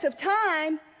process of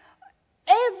time,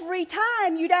 every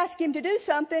time you'd ask him to do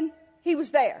something, he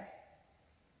was there.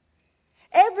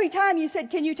 Every time you said,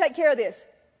 can you take care of this?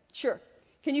 Sure.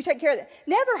 Can you take care of that?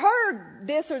 Never heard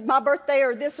this or my birthday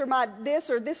or this or my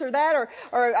this or that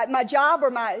or my job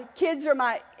or my kids or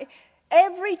my...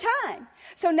 Every time.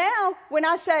 So now when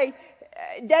I say,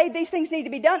 Dave, these things need to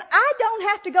be done. I don't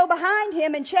have to go behind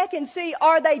him and check and see,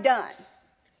 are they done?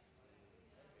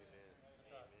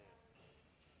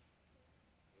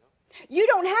 You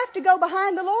don't have to go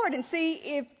behind the Lord and see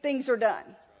if things are done.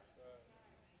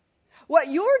 What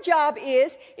your job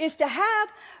is to have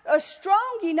a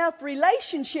strong enough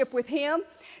relationship with Him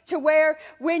to where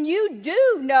when you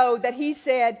do know that He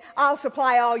said, I'll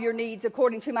supply all your needs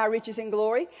according to my riches and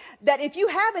glory, that if you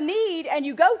have a need and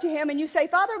you go to Him and you say,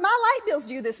 Father, my light bill's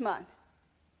due this month.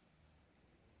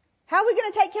 How are we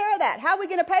going to take care of that? How are we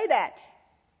going to pay that?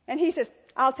 And He says,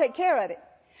 I'll take care of it.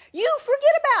 You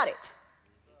forget about it.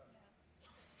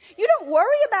 You don't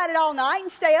worry about it all night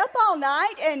and stay up all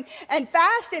night and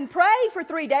fast and pray for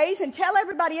 3 days and tell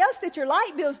everybody else that your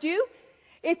light bill's due.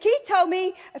 If Keith told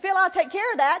me, Phil, I'll take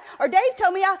care of that, or Dave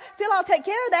told me, Phil, I'll take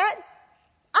care of that,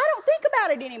 I don't think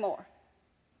about it anymore.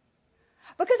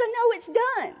 Because I know it's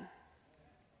done.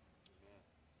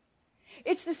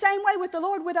 It's the same way with the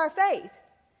Lord with our faith.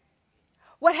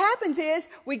 What happens is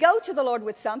we go to the Lord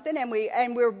with something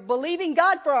and we're believing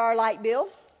God for our light bill.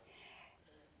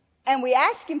 And we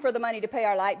ask Him for the money to pay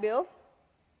our light bill.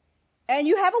 And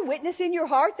you have a witness in your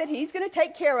heart that He's going to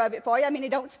take care of it for you. I mean, He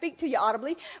don't speak to you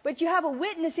audibly, but you have a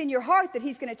witness in your heart that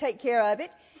He's going to take care of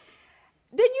it.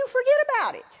 Then you forget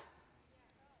about it.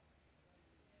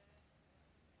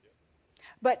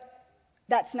 But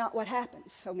that's not what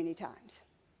happens so many times.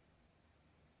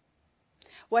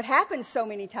 What happens so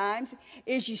many times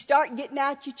is you start getting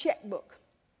out your checkbook.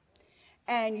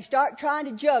 And you start trying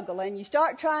to juggle, and you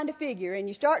start trying to figure, and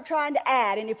you start trying to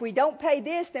add, and if we don't pay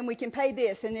this, then we can pay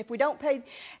this, and if we don't pay,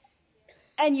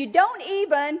 and you don't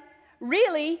even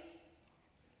really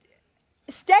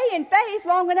stay in faith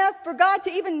long enough for God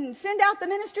to even send out the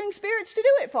ministering spirits to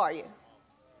do it for you.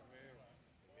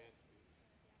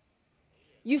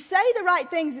 You say the right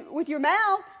things with your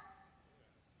mouth,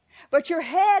 but your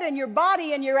head and your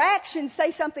body and your actions say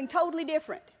something totally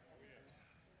different.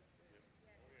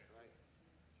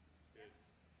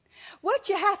 What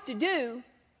you have to do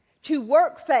to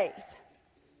work faith.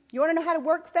 You want to know how to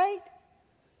work faith?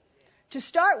 To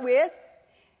start with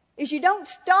is you don't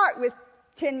start with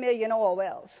 10 million oil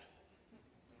wells.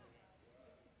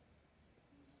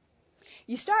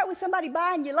 You start with somebody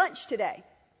buying you lunch today.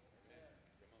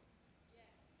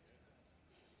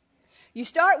 You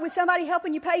start with somebody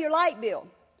helping you pay your light bill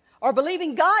or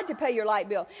believing God to pay your light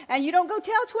bill. And you don't go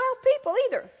tell 12 people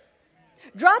either.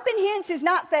 Dropping hints is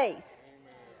not faith.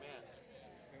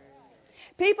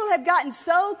 People have gotten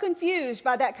so confused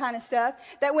by that kind of stuff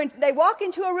that when they walk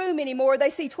into a room anymore, they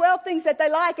see 12 things that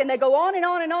they like and they go on and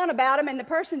on and on about them and the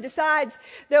person decides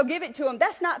they'll give it to them.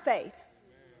 That's not faith.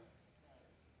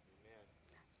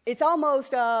 It's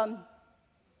almost,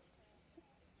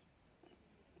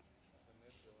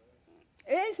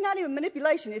 it's not even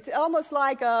manipulation. It's almost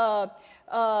like,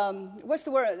 what's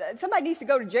the word? Somebody needs to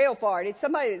go to jail for it. It's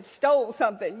somebody that stole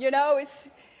something, you know, it's,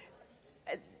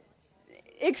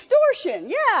 extortion,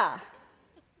 yeah.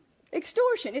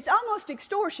 Extortion. It's almost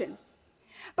extortion.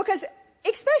 Because,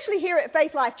 especially here at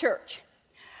Faith Life Church,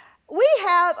 we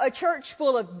have a church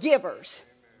full of givers.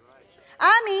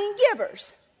 I mean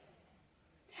givers.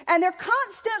 And they're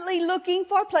constantly looking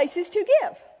for places to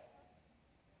give.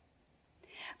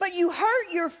 But you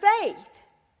hurt your faith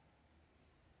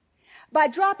by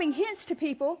dropping hints to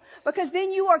people because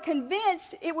then you are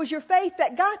convinced it was your faith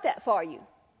that got that for you.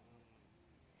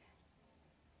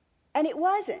 And it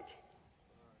wasn't.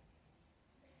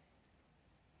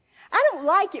 I don't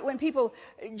like it when people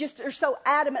just are so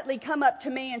adamantly come up to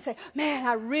me and say, man,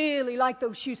 I really like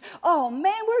those shoes. Oh,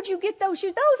 man, where'd you get those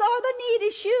shoes? Those are the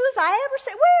neatest shoes I ever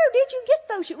saw. Where did you get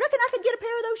those shoes? Reckon I could get a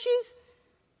pair of those shoes?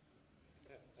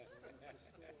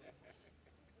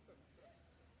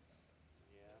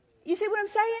 You see what I'm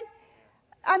saying?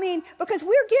 I mean, because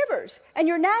we're givers. And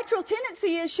your natural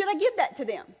tendency is, should I give that to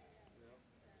them?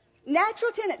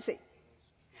 Natural tendency.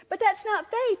 But that's not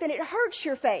faith, and it hurts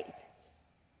your faith.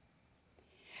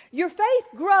 Your faith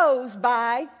grows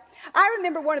by, I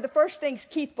remember one of the first things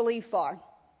Keith believed for.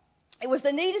 It was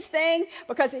the neatest thing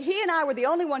because he and I were the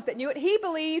only ones that knew it. He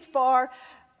believed for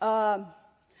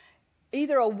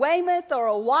either a Weymouth or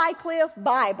a Wycliffe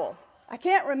Bible. I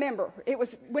can't remember. It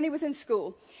was when he was in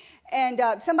school. And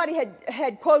somebody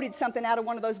had quoted something out of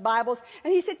one of those Bibles.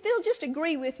 And he said, Phil, just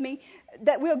agree with me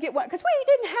that we'll get one. Because we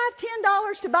didn't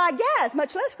have $10 to buy gas,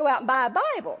 much less go out and buy a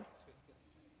Bible.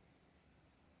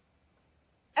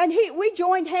 And we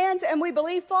joined hands and we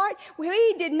believed for it.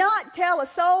 We did not tell a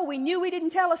soul. We knew we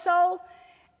didn't tell a soul.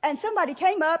 And somebody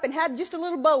came up and had just a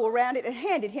little bow around it and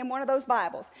handed him one of those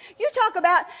Bibles. You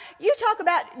talk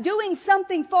about doing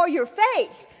something for your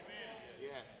faith.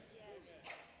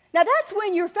 Now that's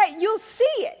when your faith, you'll see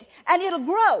it and it'll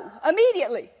grow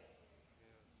immediately.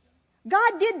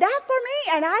 God did that for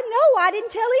me, and I know I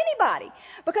didn't tell anybody.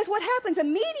 Because what happens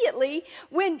immediately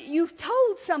when you've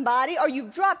told somebody or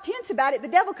you've dropped hints about it, the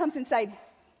devil comes and says,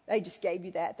 they just gave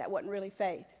you that. That wasn't really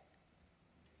faith.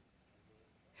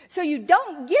 So you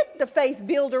don't get the faith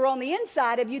builder on the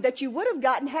inside of you that you would have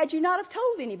gotten had you not have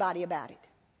told anybody about it.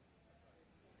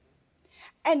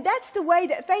 And that's the way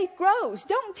that faith grows.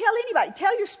 Don't tell anybody.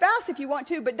 Tell your spouse if you want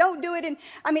to, but don't do it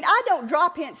I don't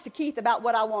drop hints to Keith about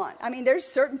what I want. There's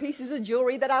certain pieces of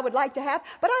jewelry that I would like to have,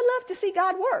 but I love to see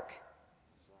God work.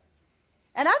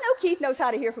 And I know Keith knows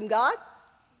how to hear from God.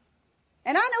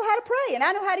 And I know how to pray, and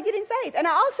I know how to get in faith. And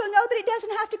I also know that it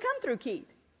doesn't have to come through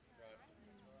Keith.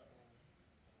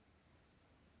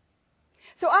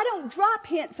 So I don't drop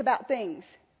hints about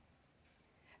things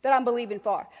that I'm believing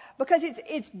for, because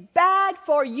it's bad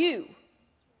for you.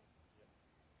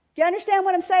 You understand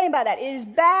what I'm saying by that? It is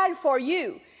bad for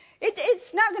you.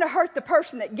 It's not going to hurt the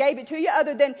person that gave it to you,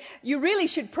 other than you really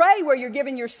should pray where you're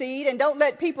giving your seed, and don't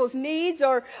let people's needs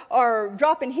or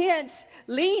dropping hints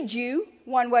lead you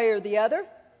one way or the other.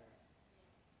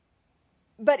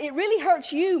 But it really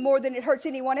hurts you more than it hurts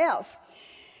anyone else.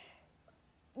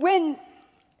 When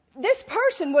this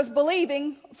person was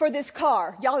believing for this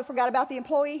car. Y'all forgot about the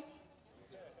employee?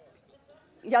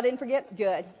 Y'all didn't forget?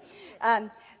 Good.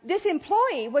 This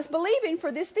employee was believing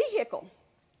for this vehicle.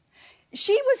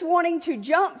 She was wanting to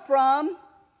jump from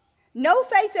no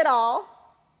faith at all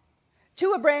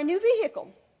to a brand new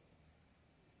vehicle.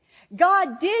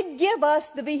 God did give us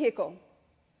the vehicle,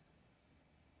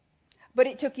 but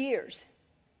it took years.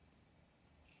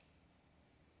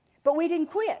 But we didn't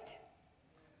quit.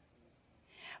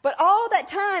 But all that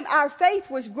time, our faith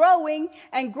was growing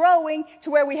and growing to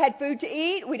where we had food to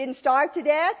eat. We didn't starve to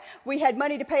death. We had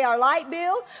money to pay our light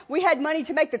bill. We had money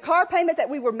to make the car payment that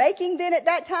we were making then at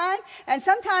that time. And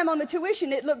sometime on the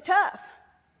tuition, it looked tough.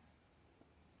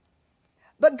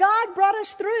 But God brought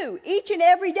us through each and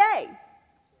every day.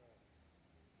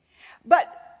 But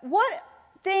what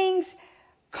things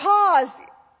caused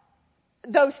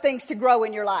those things to grow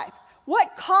in your life?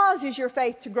 What causes your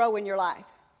faith to grow in your life?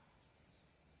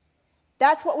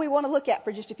 That's what we want to look at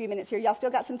for just a few minutes here. Y'all still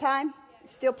got some time?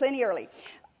 It's still plenty early.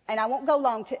 And I won't go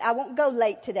I won't go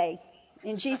late today.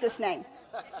 In Jesus' name.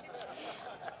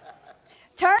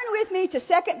 Turn with me to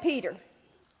 2 Peter.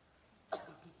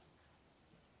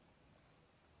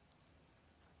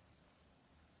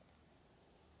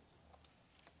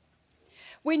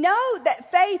 We know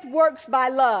that faith works by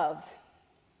love.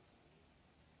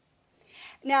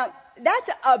 Now, that's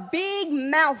a big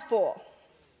mouthful.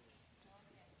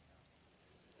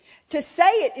 To say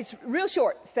it, it's real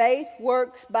short. Faith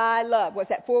works by love. What's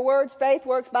that? 4 words? Faith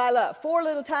works by love. 4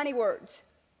 little tiny words.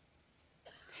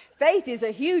 Faith is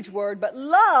a huge word, but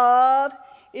love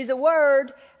is a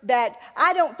word that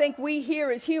I don't think we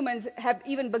here as humans have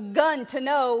even begun to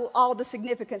know all the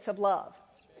significance of love.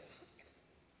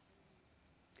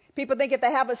 People think if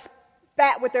they have a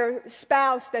spat with their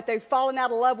spouse that they've fallen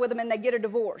out of love with them and they get a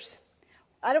divorce.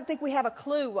 I don't think we have a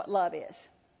clue what love is.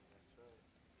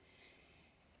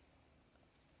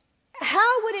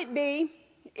 How would it be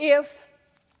if,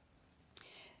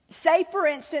 say for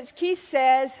instance, Keith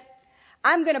says,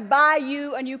 I'm going to buy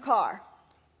you a new car.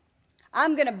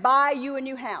 I'm going to buy you a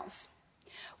new house.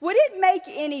 Would it make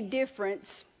any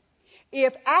difference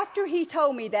if after he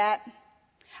told me that,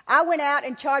 I went out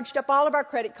and charged up all of our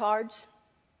credit cards,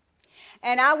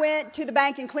 and I went to the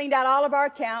bank and cleaned out all of our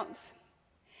accounts,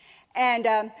 and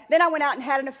then I went out and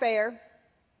had an affair,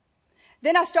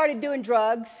 then I started doing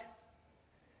drugs?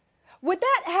 Would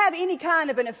that have any kind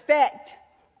of an effect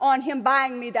on him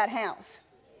buying me that house?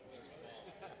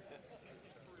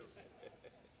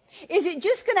 Is it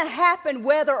just going to happen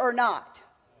whether or not?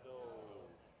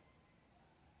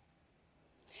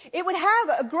 It would have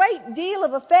a great deal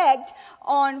of effect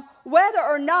on whether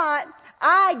or not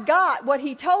I got what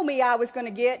he told me I was going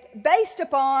to get based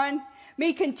upon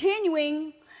me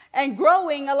continuing and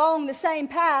growing along the same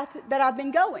path that I've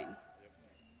been going.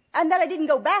 And that I didn't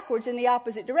go backwards in the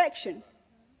opposite direction.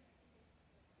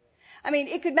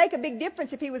 It could make a big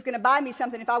difference if he was going to buy me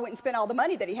something if I went and spent all the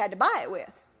money that he had to buy it with.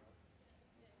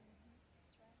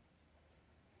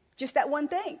 Just that one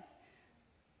thing.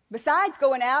 Besides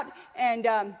going out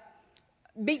and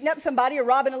beating up somebody or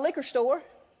robbing a liquor store,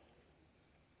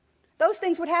 those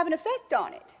things would have an effect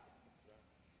on it.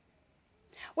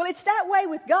 Well, it's that way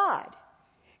with God.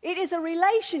 It is a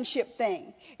relationship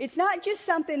thing. It's not just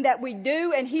something that we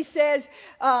do and he says,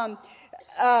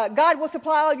 God will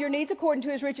supply all of your needs according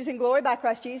to his riches and glory by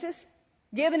Christ Jesus.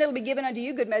 Give and it'll be given unto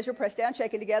you, good measure, pressed down,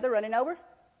 shaken together, running over.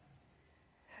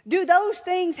 Do those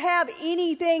things have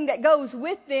anything that goes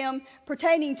with them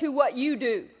pertaining to what you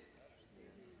do?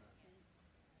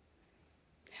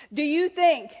 Do you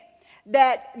think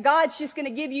that God's just going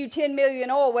to give you 10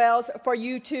 million oil wells for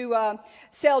you to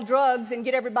sell drugs and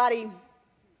get everybody,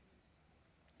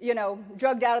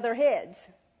 drugged out of their heads?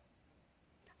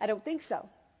 I don't think so.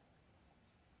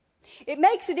 It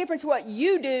makes a difference what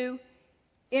you do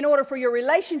in order for your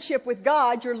relationship with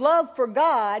God, your love for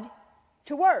God,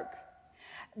 to work.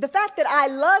 The fact that I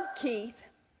love Keith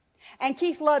and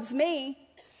Keith loves me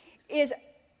is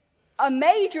a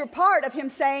major part of him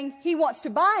saying he wants to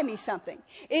buy me something.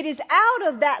 It is out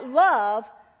of that love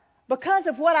because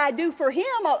of what I do for him,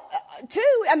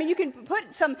 too. I mean, you can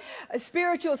put some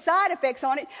spiritual side effects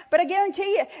on it, but I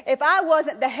guarantee you, if I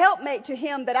wasn't the helpmate to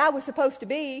him that I was supposed to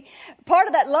be, part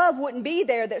of that love wouldn't be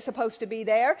there that's supposed to be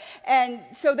there. And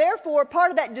so therefore,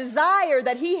 part of that desire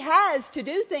that he has to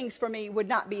do things for me would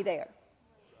not be there.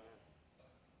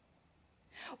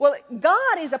 Well,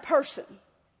 God is a person.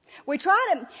 We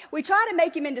try to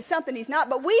make him into something he's not,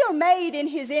 but we are made in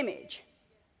his image.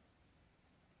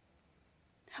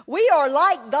 We are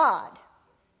like God.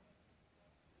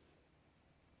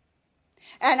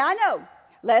 And I know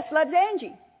Les loves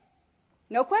Angie.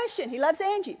 No question, he loves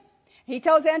Angie. He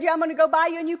tells Angie, I'm going to go buy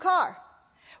you a new car.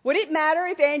 Would it matter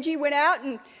if Angie went out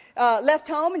and left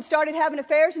home and started having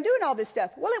affairs and doing all this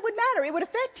stuff? Well, it would matter. It would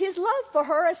affect his love for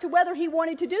her as to whether he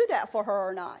wanted to do that for her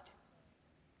or not.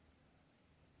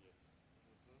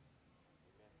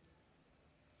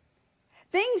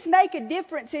 Things make a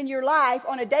difference in your life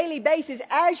on a daily basis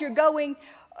as you're going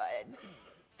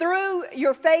through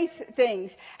your faith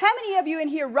things. How many of you in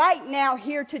here right now,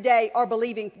 here today, are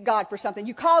believing God for something?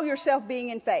 You call yourself being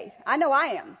in faith. I know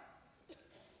I am.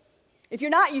 If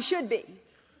you're not, you should be.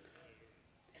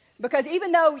 Because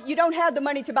even though you don't have the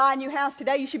money to buy a new house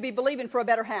today, you should be believing for a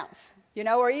better house.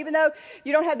 Or even though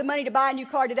you don't have the money to buy a new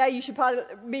car today, you should probably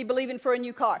be believing for a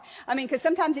new car. I mean, because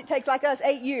sometimes it takes like us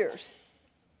 8 years.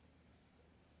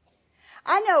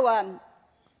 I know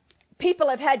people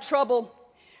have had trouble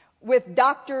with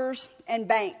doctors and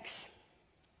banks.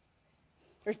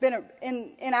 There's been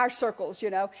in our circles,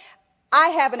 I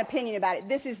have an opinion about it.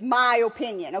 This is my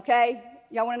opinion, okay?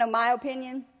 Y'all want to know my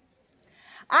opinion?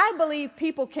 I believe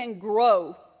people can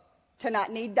grow to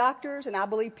not need doctors, and I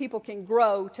believe people can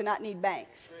grow to not need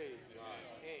banks.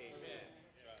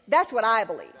 That's what I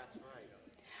believe.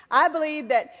 I believe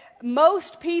that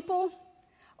most people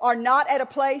are not at a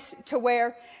place to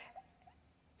where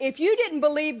if you didn't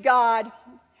believe God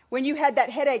when you had that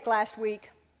headache last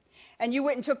week and you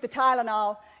went and took the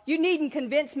Tylenol, you needn't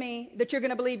convince me that you're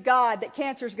going to believe God that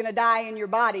cancer is going to die in your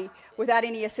body without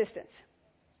any assistance.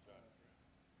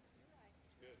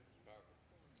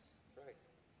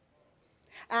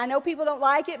 I know people don't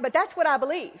like it, but that's what I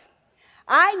believe.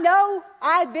 I know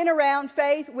I've been around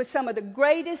faith with some of the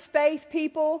greatest faith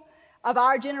people of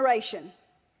our generation.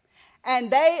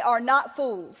 And they are not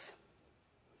fools.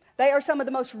 They are some of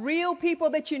the most real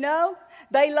people that you know.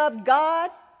 They loved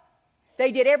God.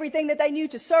 They did everything that they knew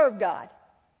to serve God.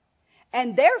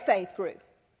 And their faith grew.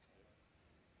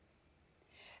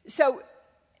 So,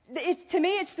 to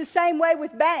me, it's the same way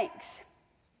with banks.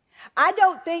 I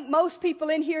don't think most people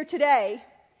in here today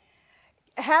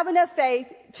have enough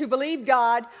faith to believe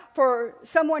God for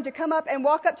someone to come up and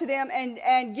walk up to them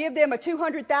and give them a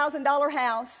 $200,000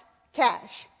 house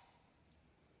cash.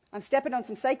 I'm stepping on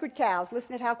some sacred cows.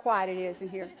 Listen to how quiet it is in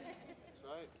here. That's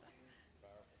right.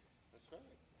 That's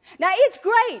right. Now, it's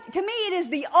great. To me, it is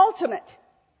the ultimate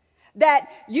that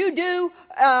you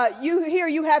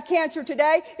have cancer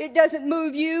today. It doesn't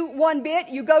move you one bit.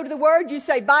 You go to the Word. You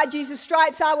say, by Jesus'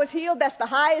 stripes I was healed. That's the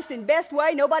highest and best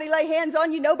way. Nobody lay hands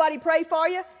on you. Nobody pray for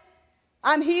you.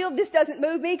 I'm healed. This doesn't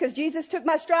move me because Jesus took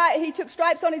my He took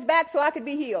stripes on his back so I could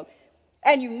be healed.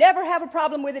 And you never have a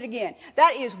problem with it again.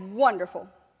 That is wonderful.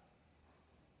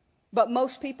 But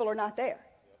most people are not there.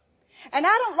 And I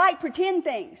don't like pretend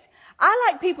things. I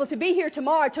like people to be here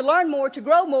tomorrow to learn more, to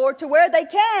grow more, to where they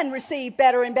can receive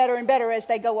better and better and better as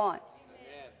they go on.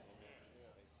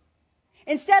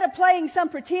 Instead of playing some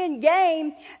pretend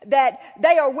game that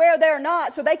they are where they're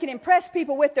not so they can impress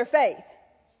people with their faith.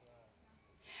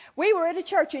 We were at a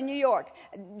church in New York.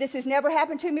 This has never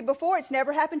happened to me before. It's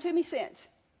never happened to me since.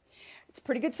 It's a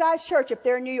pretty good sized church up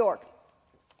there in New York.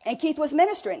 And Keith was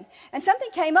ministering. And something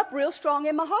came up real strong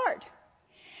in my heart.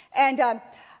 And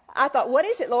I thought, what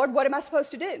is it, Lord? What am I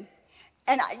supposed to do?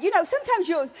 And,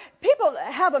 sometimes people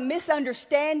have a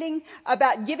misunderstanding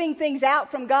about giving things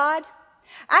out from God.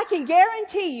 I can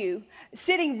guarantee you,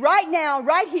 sitting right now,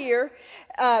 right here,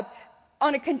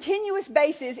 on a continuous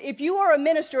basis, if you are a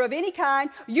minister of any kind,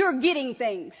 you're getting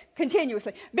things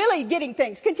continuously. Billy getting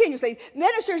things continuously.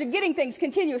 Ministers are getting things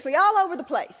continuously all over the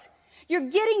place. You're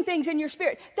getting things in your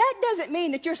spirit. That doesn't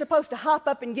mean that you're supposed to hop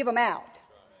up and give them out.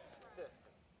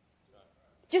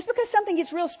 Just because something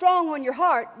gets real strong on your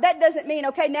heart, that doesn't mean,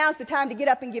 okay, now's the time to get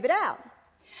up and give it out.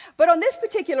 But on this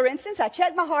particular instance, I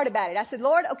checked my heart about it. I said,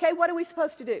 Lord, okay, what are we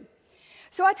supposed to do?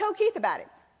 So I told Keith about it.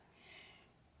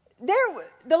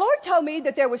 The Lord told me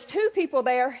that there was 2 people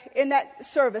there in that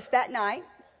service that night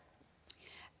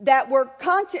that were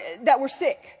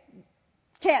sick,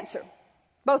 cancer,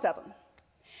 both of them.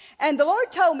 And the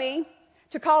Lord told me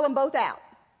to call them both out.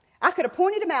 I could have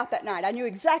pointed them out that night. I knew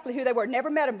exactly who they were, never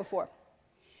met them before.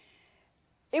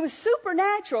 It was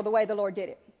supernatural the way the Lord did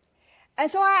it.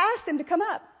 And so I asked them to come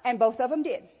up, and both of them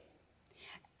did.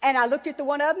 And I looked at the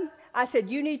one of them. I said,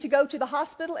 you need to go to the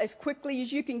hospital as quickly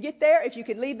as you can get there. If you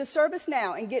could leave the service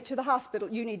now and get to the hospital,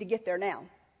 you need to get there now.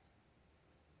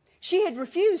 She had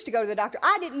refused to go to the doctor.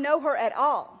 I didn't know her at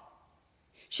all.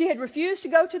 She had refused to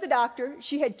go to the doctor.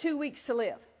 She had 2 weeks to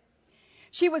live.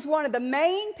 She was one of the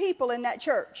main people in that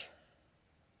church.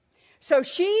 So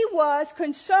she was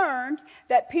concerned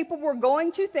that people were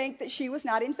going to think that she was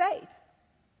not in faith,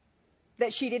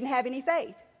 that she didn't have any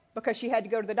faith because she had to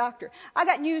go to the doctor. I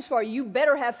got news for you. You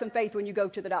better have some faith when you go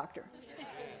to the doctor.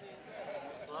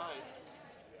 That's right.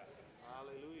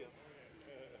 Hallelujah.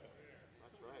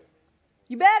 That's right.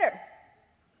 You better.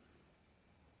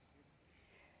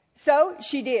 So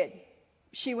she did.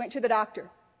 She went to the doctor.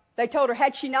 They told her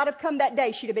had she not have come that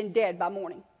day, she'd have been dead by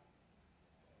morning.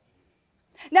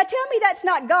 Now tell me that's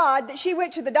not God, that she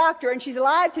went to the doctor and she's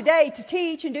alive today to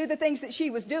teach and do the things that she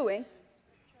was doing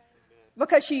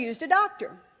because she used a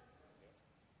doctor.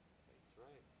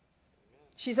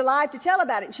 She's alive to tell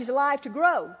about it, and she's alive to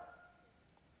grow.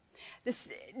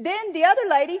 Then the other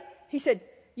lady, he said,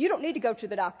 you don't need to go to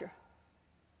the doctor.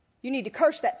 You need to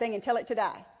curse that thing and tell it to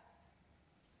die.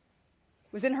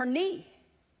 It was in her knee.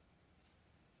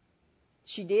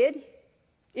 She did.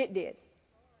 It did.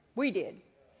 We did.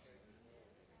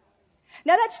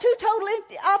 Now that's 2 total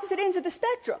opposite ends of the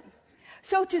spectrum.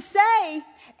 So to say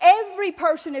every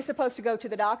person is supposed to go to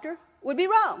the doctor would be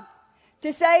wrong.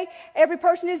 To say every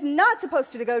person is not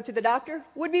supposed to go to the doctor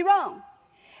would be wrong.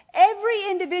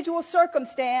 Every individual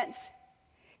circumstance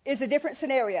is a different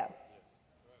scenario.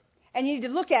 And you need to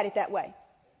look at it that way.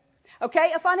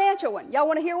 Okay, a financial one. Y'all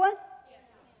want to hear one?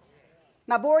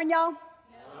 Am I boring y'all?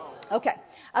 No. Okay,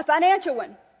 a financial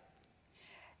one.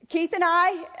 Keith and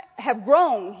I have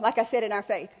grown, like I said, in our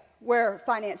faith, where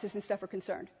finances and stuff are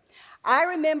concerned. I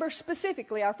remember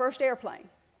specifically our first airplane.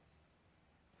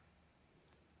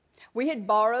 We had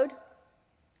borrowed,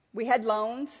 we had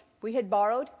loans, we had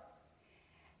borrowed,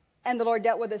 and the Lord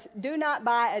dealt with us. Do not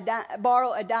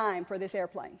borrow a dime for this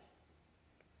airplane.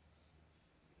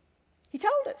 He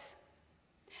told us.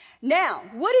 Now,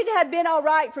 would it have been all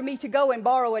right for me to go and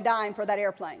borrow a dime for that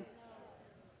airplane?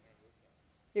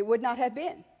 It would not have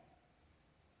been.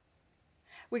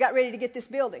 We got ready to get this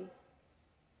building.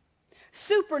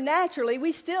 Supernaturally,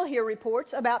 we still hear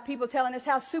reports about people telling us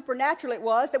how supernatural it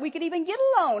was that we could even get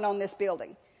a loan on this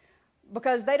building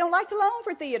because they don't like to loan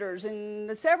for theaters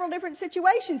and several different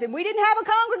situations, and we didn't have a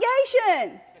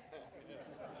congregation.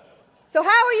 So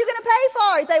how are you going to pay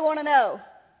for it, they want to know.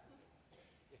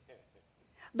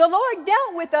 The Lord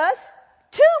dealt with us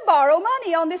to borrow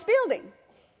money on this building.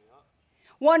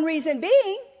 One reason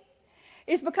being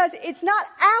is because it's not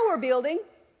our building,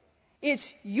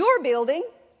 it's your building,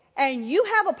 and you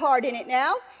have a part in it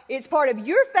now. It's part of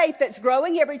your faith that's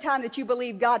growing every time that you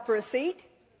believe God for a seat.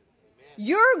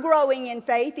 You're growing in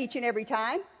faith each and every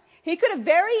time. He could have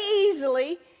very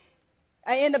easily,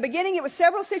 in the beginning it was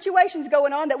several situations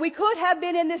going on that we could have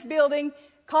been in this building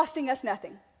costing us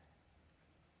nothing.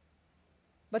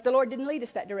 But the Lord didn't lead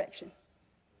us that direction.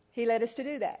 He led us to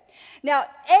do that. Now,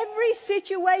 every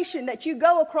situation that you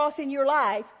go across in your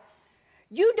life,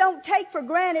 you don't take for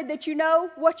granted that you know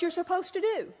what you're supposed to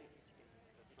do.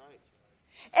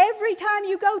 Every time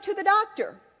you go to the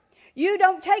doctor, you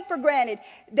don't take for granted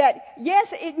that,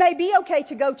 yes, it may be okay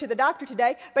to go to the doctor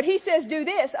today, but he says do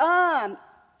this. I'm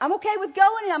okay with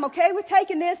going and I'm okay with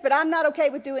taking this, but I'm not okay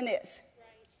with doing this.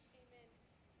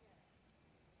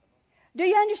 Do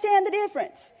you understand the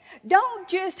difference? Don't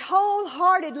just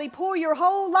wholeheartedly pour your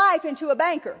whole life into a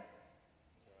banker.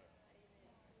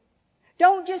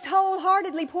 Don't just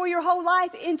wholeheartedly pour your whole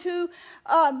life into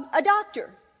a doctor.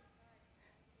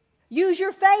 Use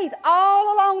your faith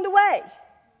all along the way.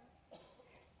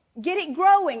 Get it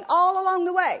growing all along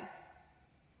the way.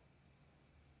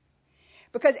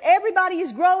 Because everybody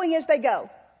is growing as they go.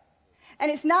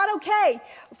 And it's not okay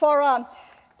for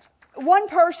one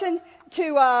person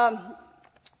to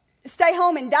stay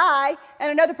home and die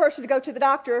and another person to go to the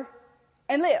doctor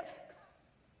and live.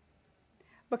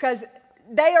 Because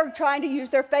they are trying to use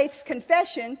their faith's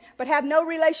confession but have no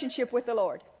relationship with the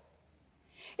Lord.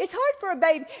 It's hard for a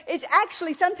baby. It's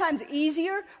actually sometimes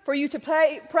easier for you to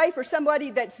pray for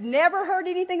somebody that's never heard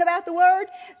anything about the Word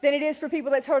than it is for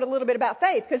people that's heard a little bit about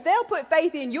faith. Because they'll put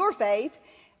faith in your faith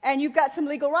and you've got some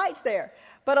legal rights there.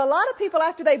 But a lot of people,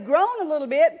 after they've grown a little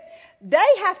bit, they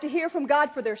have to hear from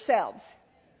God for themselves.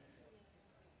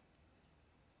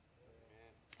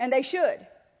 And they should.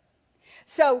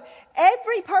 So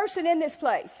every person in this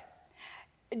place,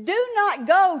 do not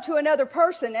go to another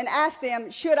person and ask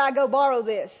them, should I go borrow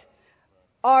this?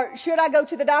 Or should I go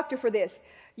to the doctor for this?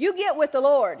 You get with the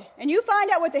Lord and you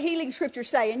find out what the healing scriptures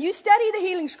say and you study the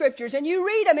healing scriptures and you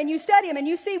read them and you study them and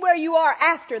you see where you are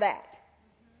after that.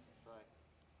 That's right.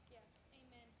 Yes.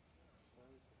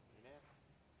 Amen.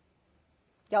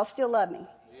 Y'all still love me?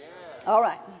 Yeah. All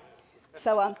right.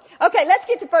 So, okay, let's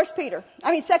get to 2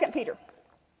 Peter.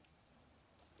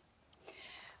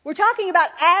 We're talking about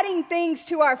adding things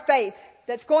to our faith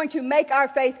that's going to make our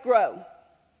faith grow.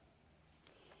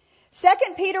 2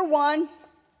 Peter 1.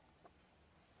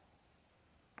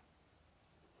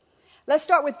 Let's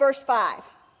start with verse 5.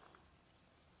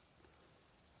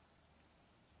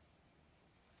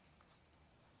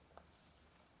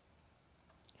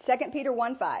 Second Peter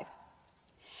 1:5.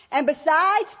 And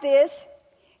besides this,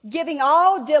 giving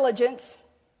all diligence,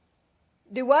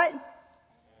 do what?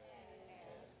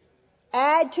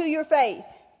 Add to your faith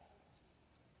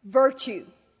virtue.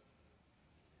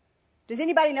 Does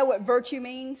anybody know what virtue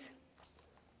means?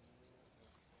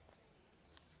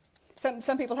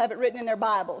 Some people have it written in their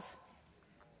Bibles.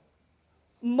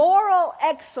 Moral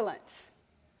excellence.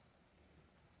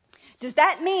 Does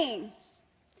that mean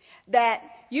that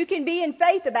you can be in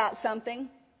faith about something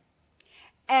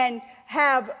and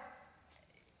have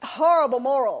horrible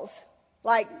morals,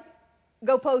 like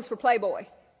go pose for Playboy?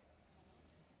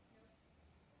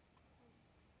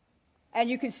 And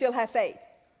you can still have faith.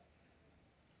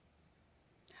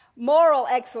 Moral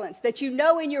excellence, that you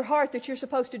know in your heart that you're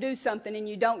supposed to do something and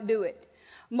you don't do it.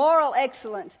 Moral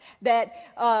excellence, that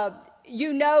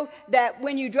you know that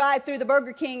when you drive through the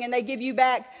Burger King and they give you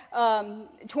back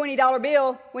 $20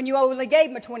 bill when you only gave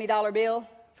them a $20 bill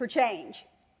for change.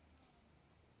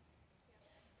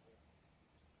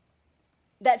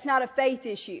 That's not a faith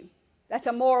issue. That's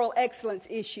a moral excellence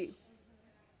issue.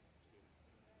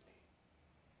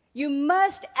 You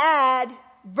must add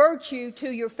virtue to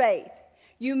your faith.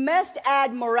 You must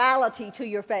add morality to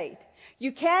your faith.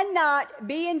 You cannot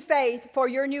be in faith for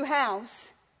your new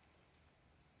house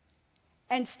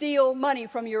and steal money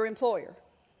from your employer.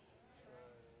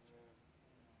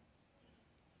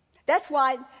 That's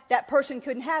why that person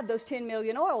couldn't have those 10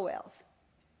 million oil wells.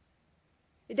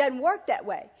 It doesn't work that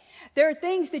way. There are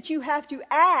things that you have to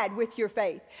add with your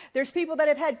faith. There's people that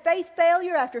have had faith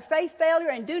failure after faith failure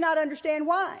and do not understand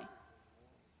why.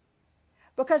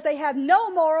 Because they have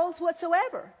no morals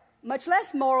whatsoever, much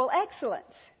less moral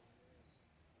excellence.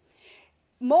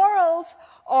 Morals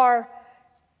are,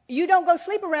 you don't go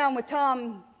sleep around with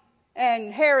Tom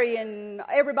and Harry and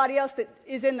everybody else that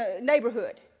is in the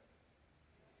neighborhood.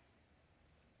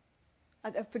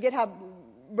 I forget how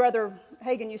Brother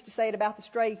Hagan used to say it about the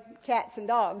stray cats and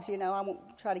dogs. You know, I won't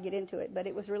try to get into it, but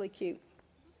it was really cute.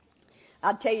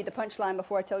 I'd tell you the punchline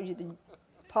before I told you the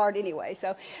part anyway.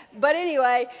 But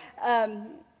anyway,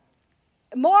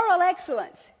 moral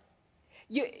excellence.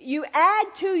 You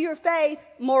add to your faith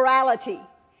morality.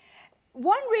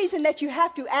 One reason that you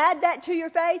have to add that to your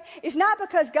faith is not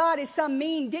because God is some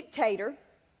mean dictator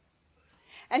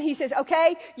and he says,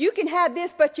 okay, you can have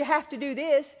this, but you have to do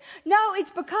this. No,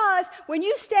 it's because when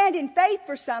you stand in faith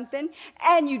for something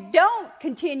and you don't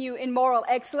continue in moral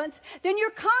excellence, then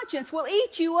your conscience will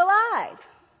eat you alive.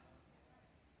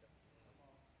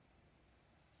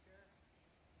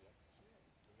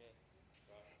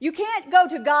 You can't go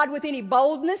to God with any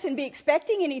boldness and be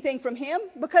expecting anything from him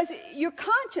because your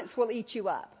conscience will eat you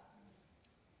up.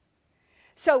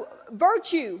 So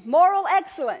virtue, moral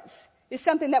excellence is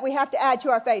something that we have to add to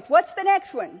our faith. What's the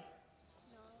next one?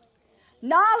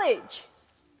 Knowledge.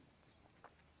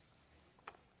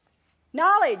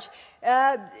 Knowledge.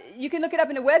 You can look it up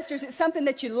in the Webster's. It's something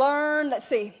that you learn. Let's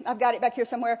see. I've got it back here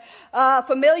somewhere.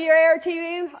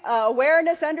 Familiarity,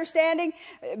 awareness, understanding.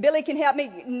 Billy can help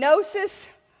me. Gnosis.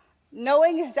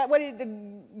 Knowing, is that what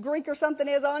the Greek or something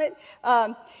is on it?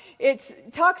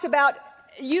 It talks about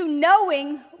you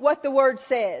knowing what the Word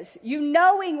says. You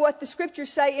knowing what the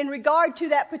Scriptures say in regard to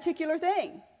that particular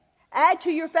thing. Add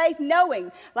to your faith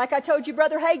knowing, like I told you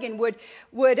Brother Hagin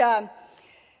would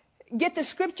get the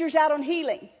scriptures out on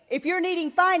healing. If you're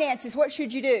needing finances, what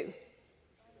should you do?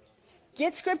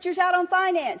 Get scriptures out on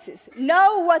finances.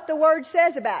 Know what the Word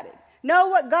says about it. Know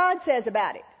what God says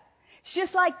about it. It's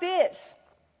just like this.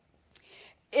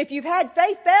 If you've had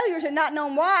faith failures and not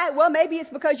known why, well, maybe it's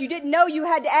because you didn't know you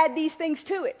had to add these things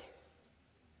to it.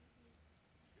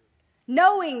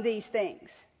 Knowing these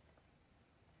things.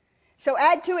 So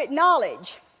add to it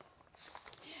knowledge.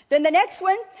 Then the next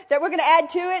one that we're going to add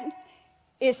to it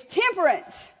is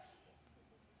temperance.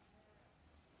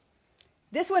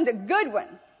 This one's a good one.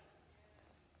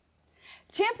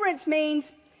 Temperance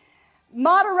means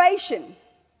moderation,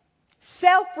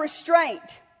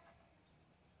 self-restraint.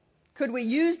 Could we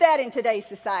use that in today's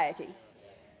society?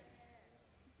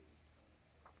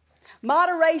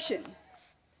 Moderation.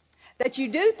 That you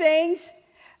do things,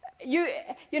 you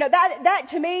know, that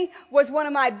to me was one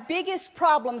of my biggest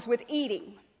problems with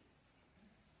eating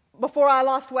before I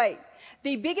lost weight.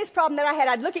 The biggest problem that I had,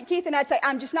 I'd look at Keith and I'd say,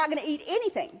 I'm just not going to eat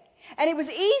anything. And it was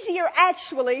easier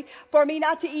actually for me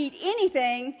not to eat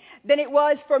anything than it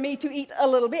was for me to eat a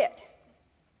little bit.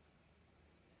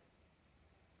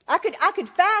 I could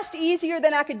fast easier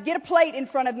than I could get a plate in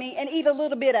front of me and eat a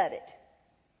little bit of it.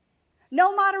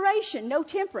 No moderation, no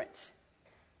temperance.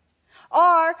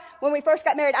 Or when we first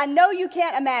got married, I know you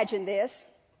can't imagine this,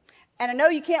 and I know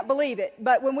you can't believe it,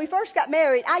 but when we first got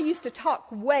married, I used to talk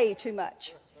way too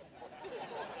much.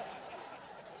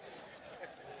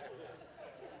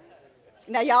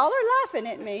 Now, y'all are laughing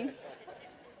at me.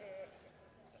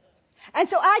 And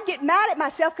so I'd get mad at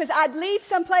myself because I'd leave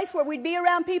someplace where we'd be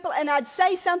around people and I'd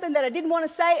say something that I didn't want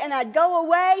to say and I'd go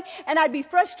away and I'd be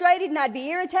frustrated and I'd be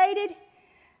irritated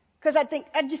because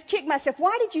I'd just kick myself.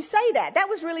 Why did you say that? That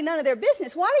was really none of their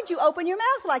business. Why did you open your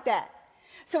mouth like that?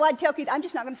 So I'd tell Keith, I'm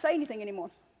just not going to say anything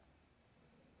anymore.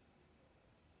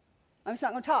 I'm just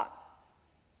not going to talk.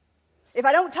 If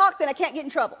I don't talk, then I can't get in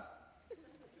trouble.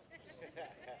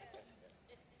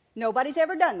 Nobody's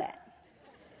ever done that.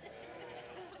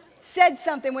 Said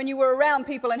something when you were around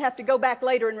people and have to go back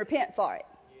later and repent for it.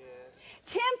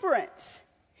 Yes. Temperance.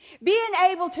 Being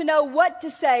able to know what to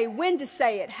say, when to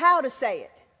say it, how to say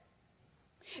it.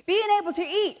 Being able to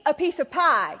eat a piece of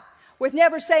pie with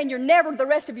never saying you're never the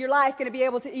rest of your life going to be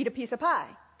able to eat a piece of pie.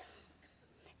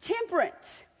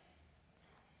 Temperance.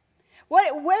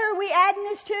 Where are we adding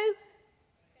this to?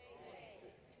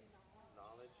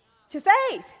 To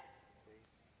faith.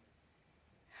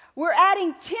 We're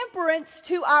adding temperance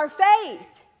to our faith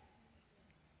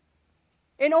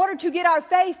in order to get our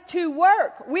faith to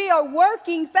work. We are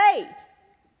working faith.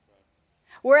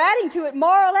 We're adding to it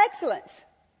moral excellence.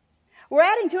 We're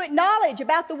adding to it knowledge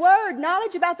about the Word,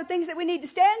 knowledge about the things that we need to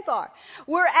stand for.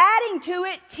 We're adding to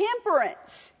it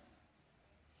temperance.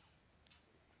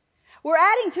 We're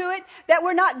adding to it that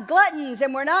we're not gluttons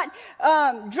and we're not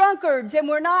drunkards and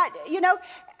we're not,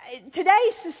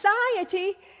 today's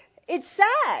society, it's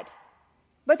sad,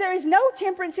 but there is no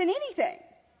temperance in anything.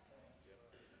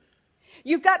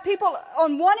 You've got people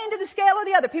on one end of the scale or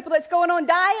the other, people that's going on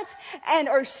diets and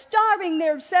are starving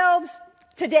themselves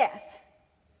to death.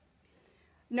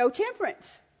 No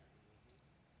temperance.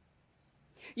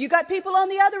 You got people on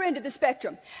the other end of the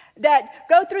spectrum that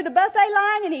go through the buffet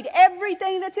line and eat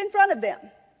everything that's in front of them.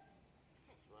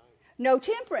 No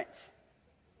temperance.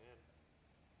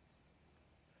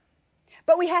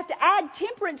 But we have to add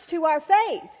temperance to our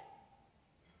faith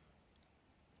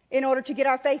in order to get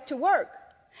our faith to work.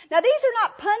 Now, these are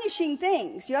not punishing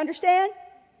things. You understand?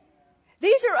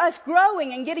 These are us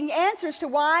growing and getting answers to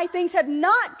why things have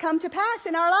not come to pass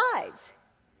in our lives.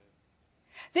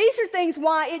 These are things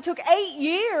why it took 8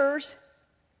 years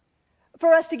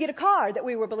for us to get a car that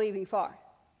we were believing for.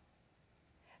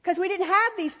 Because we didn't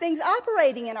have these things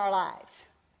operating in our lives.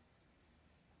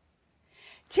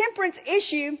 Temperance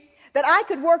issue that I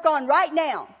could work on right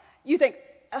now. You think,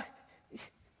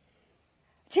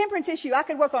 temperance issue I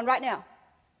could work on right now.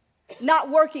 Not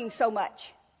working so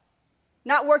much.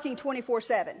 Not working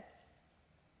 24/7.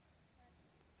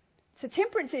 It's a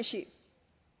temperance issue.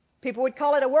 People would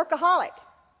call it a workaholic.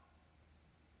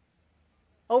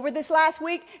 Over this last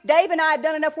week, Dave and I have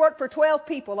done enough work for 12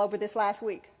 people over this last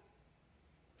week.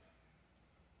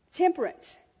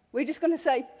 Temperance. We're just going to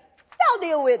say, I'll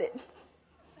deal with it.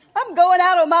 I'm going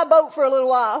out on my boat for a little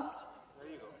while.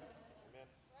 There you go. Amen.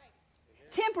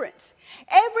 Temperance.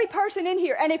 Every person in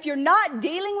here, and if you're not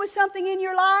dealing with something in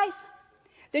your life,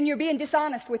 then you're being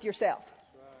dishonest with yourself.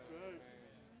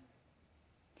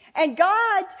 And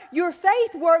God, your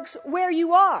faith works where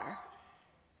you are.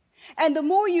 And the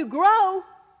more you grow,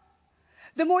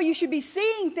 the more you should be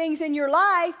seeing things in your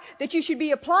life that you should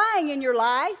be applying in your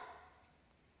life.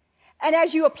 And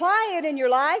as you apply it in your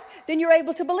life, then you're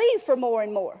able to believe for more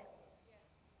and more.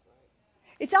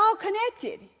 It's all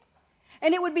connected.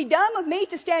 And it would be dumb of me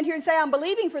to stand here and say I'm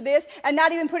believing for this and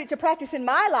not even put it to practice in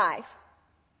my life.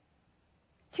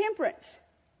 Temperance.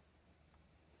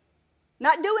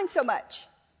 Not doing so much.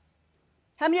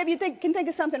 How many of you can think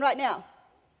of something right now?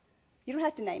 You don't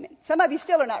have to name it. Some of you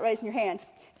still are not raising your hands.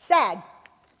 Sad.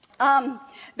 The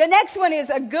next one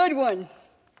is a good one.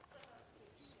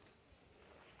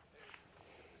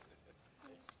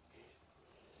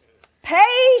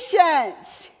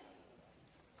 Patience.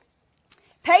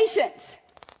 Patience.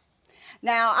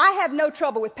 Now, I have no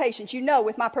trouble with patience. You know,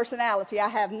 with my personality, I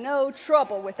have no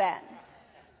trouble with that.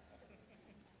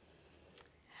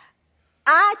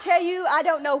 I tell you, I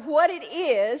don't know what it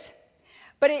is,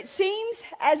 but it seems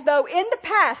as though in the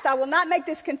past, I will not make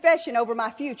this confession over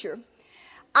my future,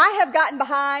 I have gotten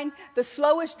behind the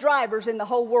slowest drivers in the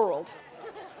whole world.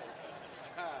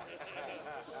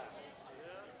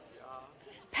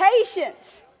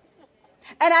 Patience.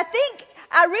 And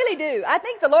I really do. I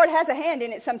think the Lord has a hand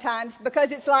in it sometimes,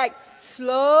 because it's like,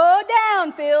 slow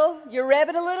down, Phil. You're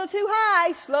revving a little too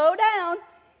high. Slow down.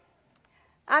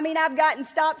 I mean, I've gotten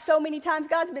stopped so many times.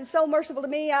 God's been so merciful to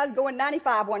me. I was going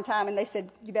 95 one time, and they said,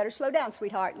 you better slow down,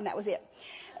 sweetheart. And that was it.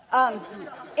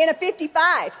 In a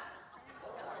 55.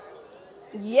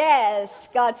 Yes,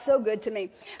 God's so good to me.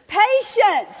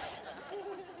 Patience.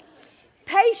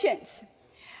 Patience.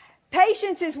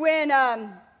 Patience is when,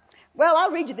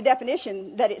 I'll read you the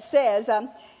definition that it says.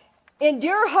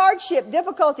 Endure hardship,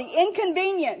 difficulty,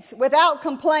 inconvenience without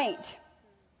complaint.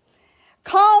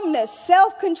 Calmness,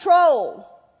 self-control.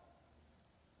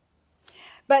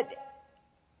 But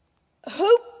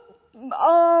hupomone,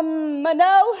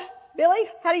 Billy,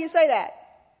 how do you say that?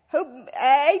 Hupomone.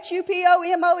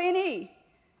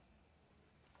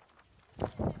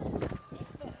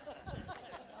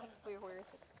 Where is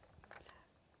it?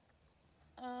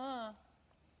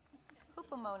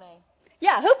 Hupomone.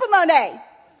 Yeah, hupomone.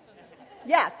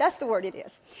 Yeah, that's the word it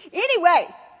is. Anyway,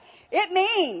 it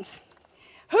means,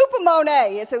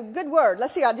 hupomone, it's a good word.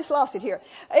 Let's see, I just lost it here.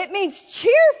 It means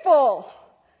cheerful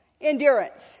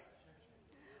endurance.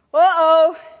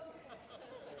 Uh-oh.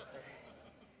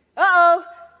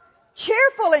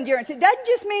 Cheerful endurance. It doesn't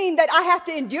just mean that I have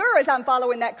to endure as I'm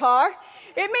following that car.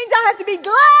 It means I have to be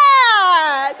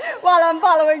glad while I'm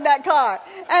following that car.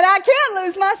 And I can't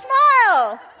lose my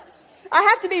smile. I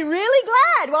have to be really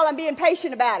glad while I'm being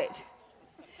patient about it.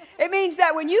 It means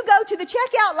that when you go to the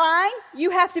checkout line,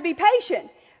 you have to be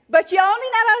patient. But you only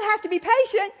not only have to be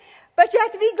patient, but you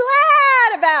have to be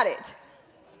glad about it.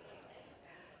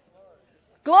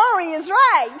 Glory is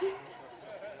right.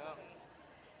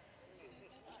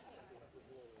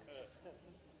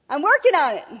 I'm working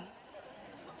on it.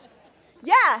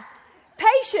 Yeah,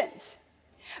 patience.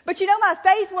 But you know, my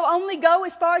faith will only go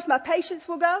as far as my patience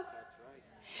will go.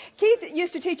 Keith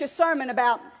used to teach a sermon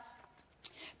about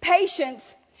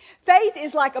patience. Faith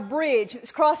is like a bridge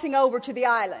that's crossing over to the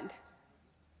island.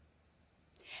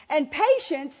 And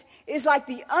patience is like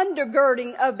the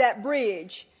undergirding of that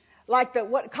bridge, like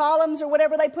the columns or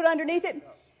whatever they put underneath it.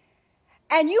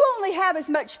 And you only have as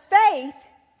much faith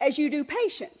as you do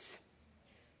patience.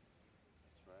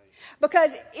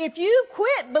 Because if you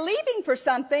quit believing for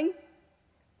something,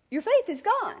 your faith is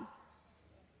gone.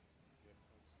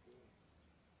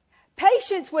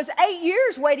 Patience was 8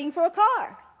 years waiting for a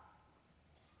car.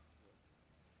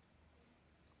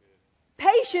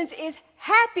 Patience is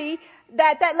happy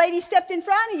that that lady stepped in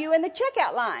front of you in the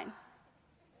checkout line.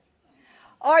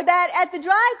 Or that at the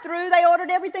drive-thru they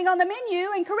ordered everything on the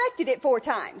menu and corrected it 4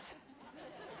 times.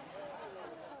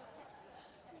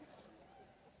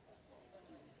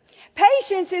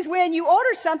 Patience is when you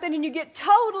order something and you get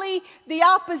totally the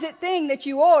opposite thing that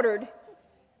you ordered.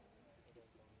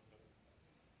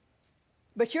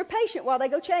 But you're patient while they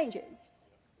go change it.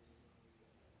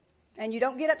 And you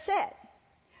don't get upset.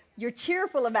 You're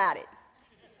cheerful about it.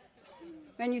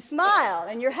 And you smile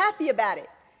and you're happy about it.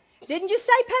 It didn't just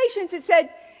say patience, it said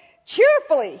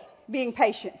cheerfully being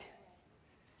patient.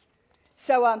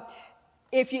 So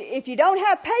if you don't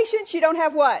have patience, you don't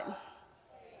have what?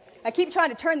 I keep trying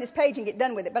to turn this page and get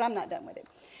done with it, but I'm not done with it.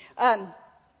 Then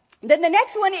the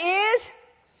next one is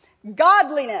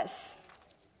godliness.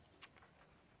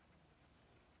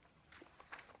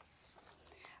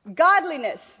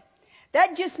 Godliness.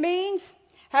 That just means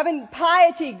having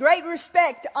piety, great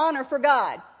respect, honor for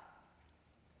God.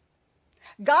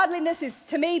 Godliness is,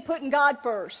 to me, putting God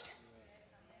first.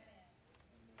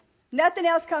 Nothing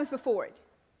else comes before it.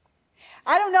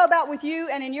 I don't know about with you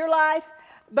and in your life,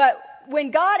 but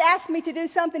when God asks me to do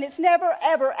something, it's never,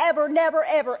 ever, ever, never,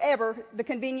 ever, ever the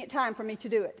convenient time for me to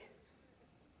do it.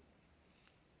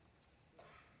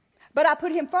 But I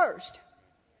put Him first.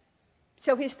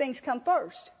 So His things come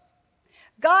first.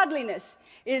 Godliness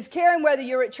is caring whether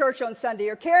you're at church on Sunday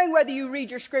or caring whether you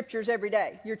read your scriptures every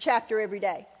day, your chapter every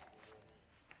day.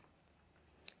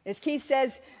 As Keith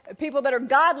says, people that are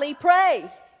godly pray.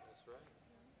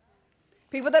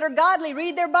 People that are godly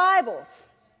read their Bibles.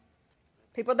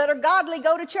 People that are godly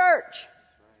go to church.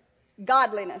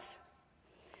 Godliness.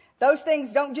 Those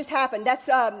things don't just happen. That's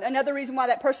another reason why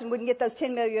that person wouldn't get those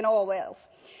 10 million oil wells.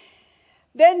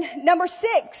 Then number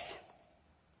 6,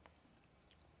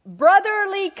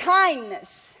 brotherly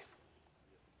kindness.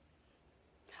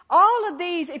 All of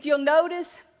these, if you'll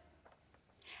notice,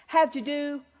 have to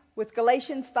do with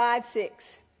Galatians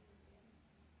 5:6.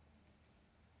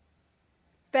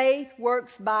 Faith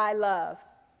works by love.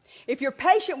 If you're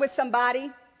patient with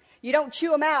somebody, you don't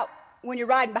chew them out when you're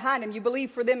riding behind them. You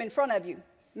believe for them in front of you.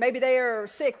 Maybe they are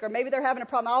sick or maybe they're having a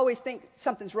problem. I always think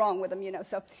something's wrong with them,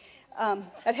 so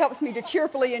that helps me to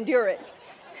cheerfully endure it.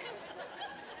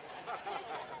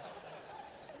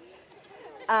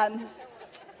 Y'all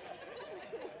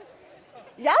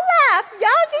laugh.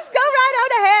 Y'all just go right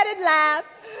on ahead and laugh.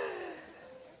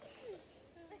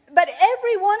 But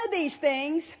every one of these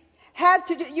things have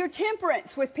to do your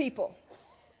temperance with people.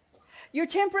 Your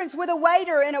temperance with a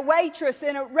waiter and a waitress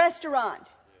in a restaurant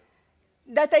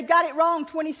that they've got it wrong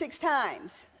 26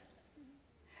 times.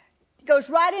 It goes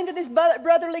right into this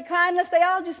brotherly kindness. They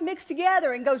all just mix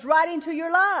together and goes right into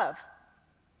your love.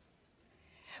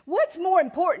 What's more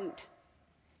important?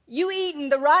 You eating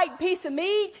the right piece of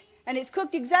meat and it's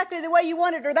cooked exactly the way you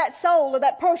want it, or that soul or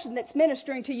that person that's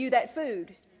ministering to you that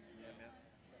food?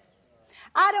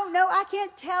 I don't know. I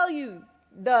can't tell you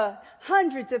the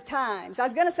hundreds of times. I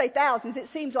was going to say thousands. It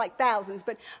seems like thousands.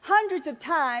 But hundreds of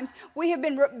times we have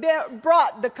been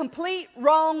brought the complete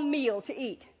wrong meal to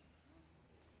eat.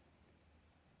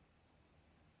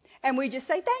 And we just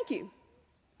say thank you.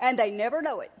 And they never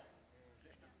know it.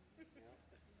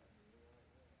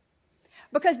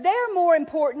 Because they're more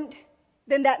important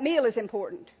than that meal is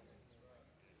important.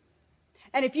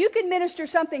 And if you can minister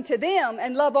something to them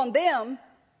and love on them,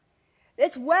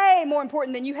 it's way more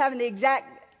important than you having the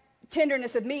exact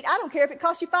tenderness of meat. I don't care if it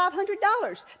costs you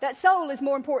 $500. That soul is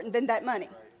more important than that money.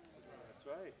 That's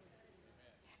right.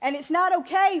 And it's not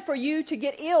okay for you to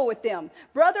get ill with them.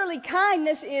 Brotherly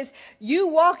kindness is you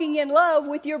walking in love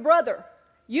with your brother.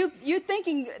 You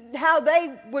thinking how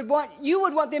you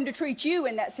would want them to treat you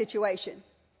in that situation.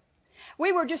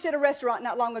 We were just at a restaurant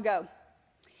not long ago.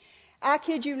 I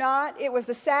kid you not, it was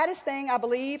the saddest thing I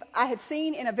believe I have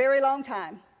seen in a very long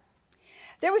time.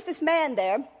 There was this man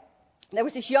there. There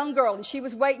was this young girl, and she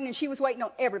was waiting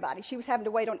on everybody. She was having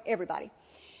to wait on everybody.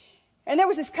 And there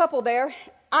was this couple there.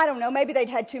 I don't know, maybe they'd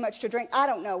had too much to drink. I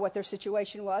don't know what their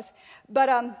situation was. But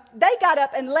they got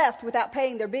up and left without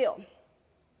paying their bill.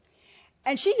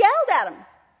 And she yelled at them.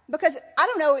 Because, I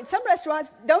don't know, in some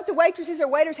restaurants, don't the waitresses or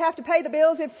waiters have to pay the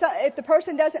bills if the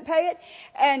person doesn't pay it?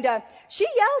 And she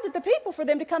yelled at the people for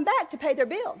them to come back to pay their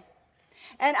bill.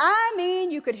 And I mean,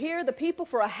 you could hear the people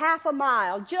for a half a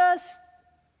mile just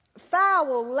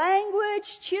foul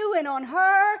language, chewing on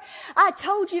her. I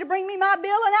told you to bring me my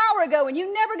bill an hour ago and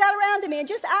you never got around to me. And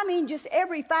just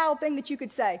every foul thing that you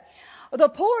could say. The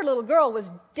poor little girl was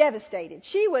devastated.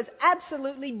 She was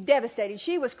absolutely devastated.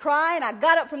 She was crying. I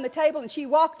got up from the table and she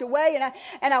walked away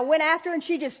and I went after her and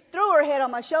she just threw her head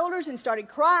on my shoulders and started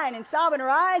crying and sobbing her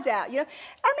eyes out. I mean,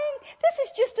 this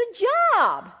is just a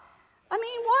job. I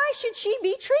mean, why should she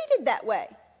be treated that way?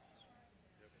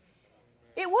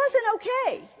 It wasn't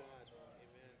okay.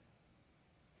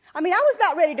 I mean, I was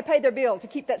about ready to pay their bill to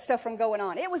keep that stuff from going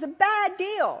on. It was a bad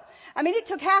deal. I mean, it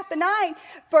took half the night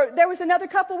there was another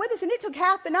couple with us, and it took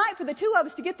half the night for the two of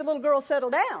us to get the little girl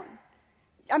settled down.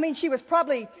 I mean, she was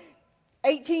probably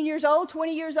 18 years old,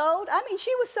 20 years old. I mean,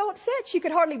 she was so upset she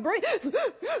could hardly breathe.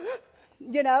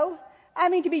 I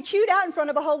mean, to be chewed out in front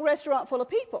of a whole restaurant full of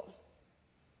people.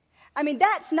 I mean,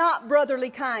 that's not brotherly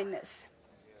kindness.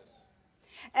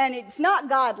 And it's not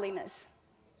godliness.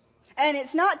 And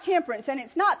it's not temperance. And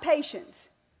it's not patience.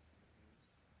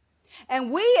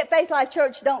 And we at Faith Life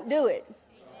Church don't do it.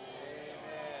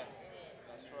 Amen.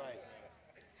 That's right.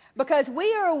 Because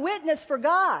we are a witness for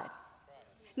God.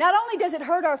 Not only does it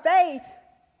hurt our faith,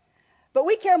 but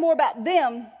we care more about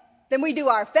them than we do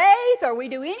our faith or we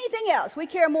do anything else. We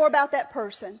care more about that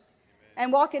person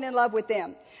and walking in love with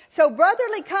them. So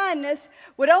brotherly kindness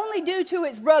would only do to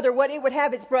its brother what it would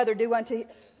have its brother do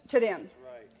to them.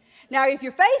 Right. Now, if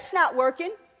your faith's not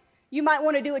working, you might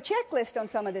want to do a checklist on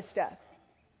some of this stuff.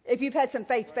 if you've had some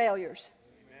faith failures.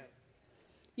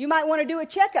 You might want to do a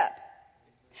checkup.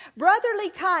 Brotherly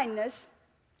kindness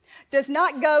does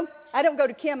not go, I don't go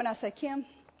to Kim and I say, Kim,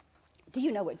 do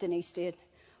you know what Denise did?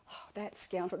 Oh, that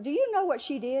scoundrel. Do you know what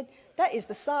she did? That is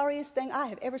the sorriest thing I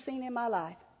have ever seen in my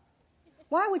life.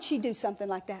 Why would she do something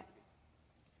like that?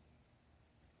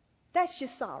 That's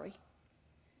just sorry.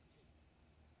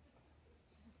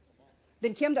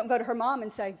 Then Kim don't go to her mom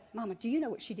and say, Mama, do you know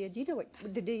what she did? Do you know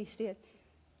what Denise did?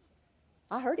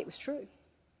 I heard it was true.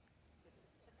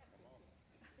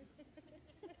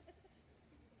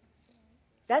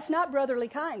 That's not brotherly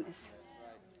kindness.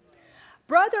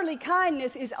 Brotherly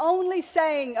kindness is only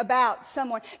saying about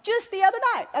someone. Just the other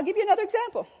night, I'll give you another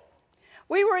example.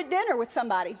 We were at dinner with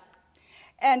somebody,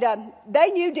 and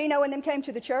they knew Dino and them came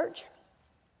to the church,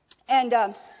 and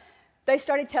they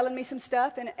started telling me some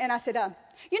stuff, and I said,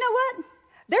 you know what?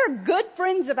 They're good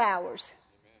friends of ours.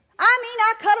 I mean,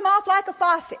 I cut them off like a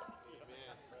faucet.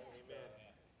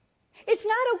 It's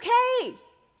not okay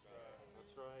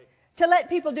to let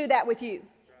people do that with you.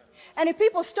 And if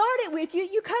people start it with you,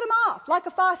 you cut them off like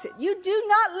a faucet. You do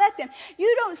not let them.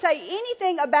 You don't say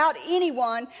anything about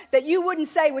anyone that you wouldn't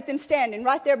say with them standing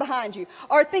right there behind you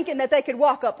or thinking that they could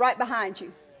walk up right behind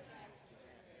you.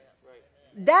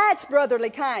 That's brotherly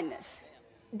kindness.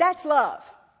 That's love.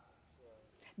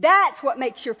 That's what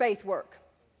makes your faith work.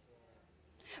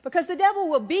 Because the devil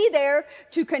will be there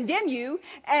to condemn you,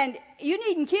 and you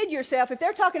needn't kid yourself. If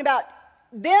they're talking about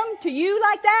them to you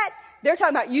like that, they're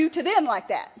talking about you to them like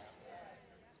that.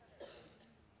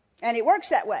 And it works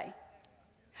that way.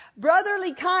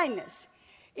 Brotherly kindness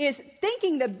is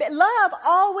thinking love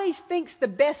always thinks the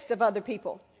best of other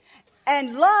people.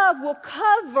 And love will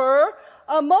cover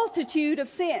a multitude of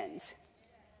sins.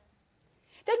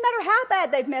 Doesn't matter how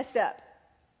bad they've messed up.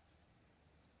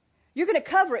 You're going to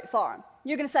cover it for them.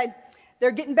 You're going to say,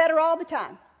 they're getting better all the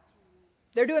time.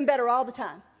 They're doing better all the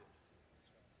time.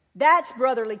 That's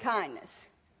brotherly kindness.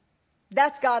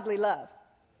 That's godly love.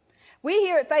 We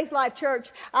here at Faith Life Church,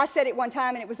 I said it one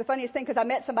time, and it was the funniest thing because I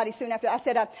met somebody soon after. I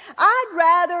said, I'd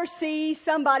rather see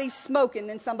somebody smoking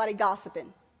than somebody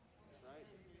gossiping.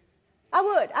 I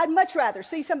would. I'd much rather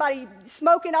see somebody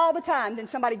smoking all the time than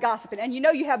somebody gossiping. And you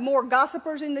know you have more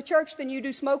gossipers in the church than you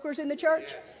do smokers in the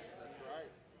church?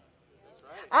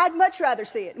 I'd much rather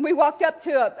see it. And we walked up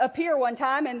to a pier one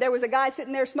time, and there was a guy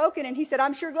sitting there smoking, and he said,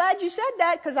 I'm sure glad you said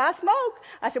that because I smoke.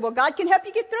 I said, well, God can help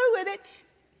you get through with it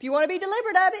if you want to be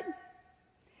delivered of it.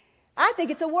 I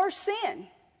think it's a worse sin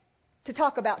to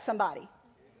talk about somebody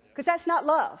because that's not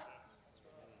love.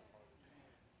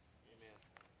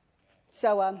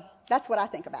 So that's what I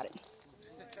think about it.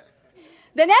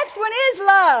 The next one is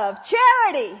love,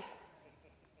 charity,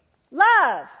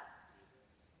 love.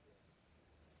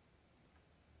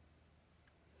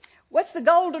 What's the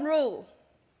golden rule?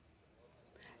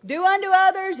 Do unto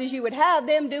others as you would have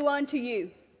them do unto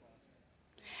you.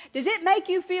 Does it make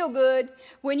you feel good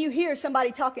when you hear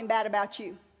somebody talking bad about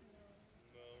you?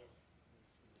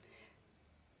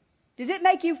 Does it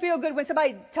make you feel good when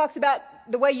somebody talks about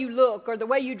the way you look or the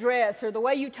way you dress or the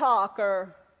way you talk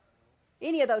or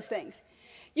any of those things?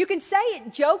 You can say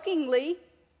it jokingly.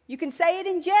 You can say it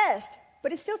in jest,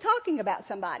 but it's still talking about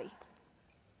somebody.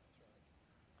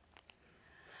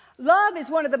 Love is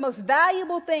one of the most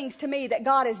valuable things to me that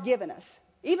God has given us,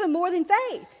 even more than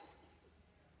faith.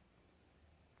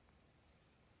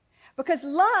 Because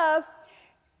love,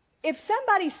 if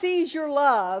somebody sees your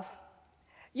love,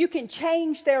 you can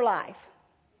change their life.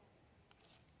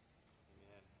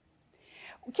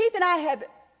 Keith and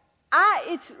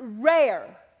it's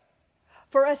rare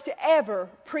for us to ever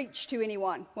preach to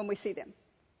anyone when we see them.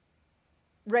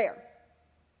 Rare.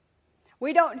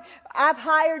 I've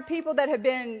hired people that have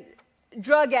been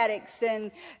drug addicts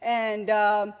and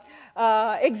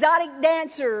exotic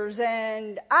dancers,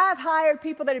 and I've hired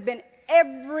people that have been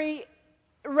every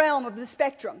realm of the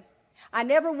spectrum. I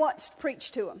never once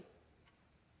preached to them.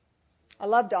 I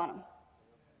loved on them.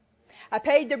 I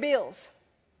paid their bills.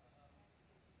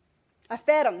 I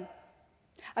fed them.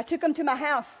 I took them to my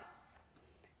house.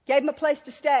 Gave them a place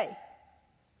to stay.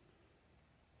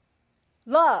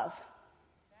 Love.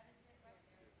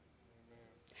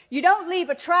 You don't leave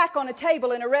a track on a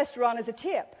table in a restaurant as a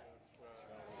tip.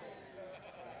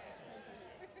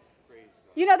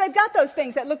 You know, they've got those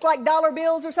things that look like dollar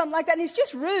bills or something like that, and it's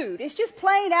just rude. It's just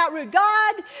plain out rude.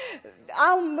 God, I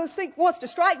almost think, wants to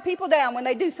strike people down when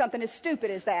they do something as stupid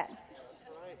as that. That's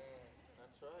right.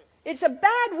 It's a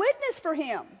bad witness for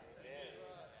Him.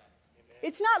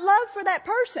 It's not love for that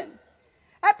person.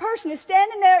 That person is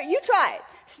standing there, you try it,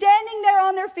 standing there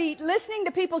on their feet, listening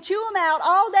to people chew them out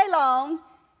all day long,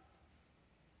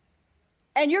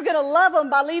 And you're going to love them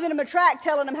by leaving them a tract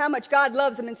telling them how much God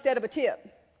loves them instead of a tip.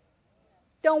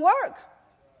 Don't work.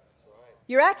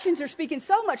 Your actions are speaking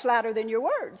so much louder than your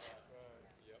words.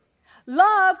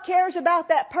 Love cares about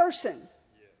that person.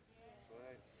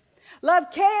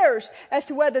 Love cares as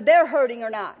to whether they're hurting or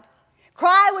not.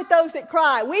 Cry with those that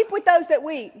cry. Weep with those that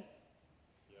weep.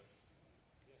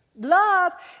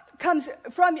 Love comes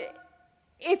from,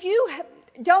 if you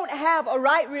don't have a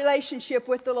right relationship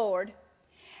with the Lord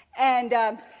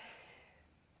and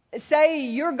say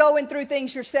you're going through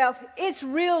things yourself, it's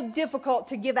real difficult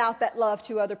to give out that love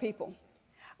to other people.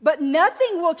 But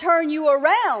nothing will turn you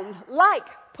around like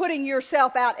putting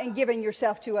yourself out and giving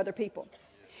yourself to other people.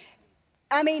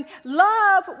 I mean,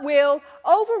 love will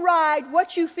override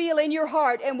what you feel in your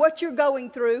heart and what you're going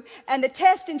through and the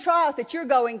tests and trials that you're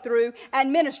going through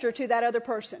and minister to that other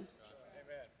person.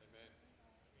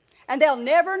 And they'll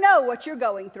never know what you're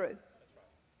going through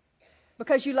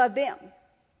because you love them.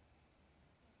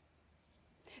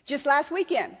 Just last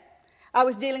weekend, I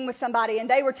was dealing with somebody and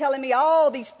they were telling me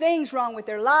all these things wrong with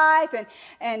their life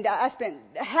and I spent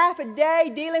half a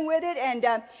day dealing with it and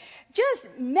just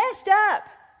messed up.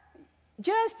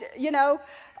 Just,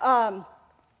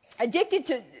 addicted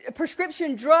to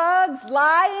prescription drugs,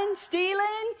 lying,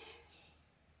 stealing,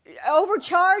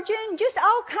 overcharging, just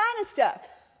all kind of stuff.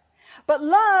 But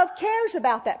love cares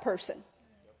about that person.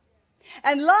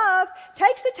 And love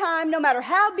takes the time, no matter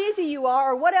how busy you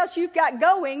are or what else you've got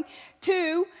going,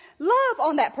 to love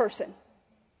on that person.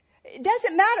 It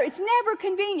doesn't matter. It's never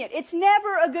convenient. It's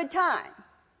never a good time.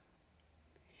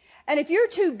 And if you're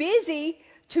too busy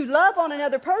to love on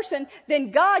another person,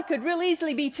 then God could real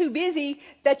easily be too busy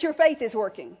that your faith is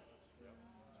working.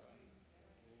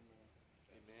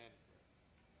 Amen.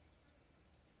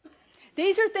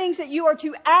 These are things that you are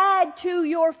to add to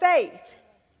your faith.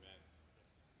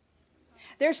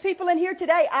 There's people in here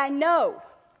today, I know,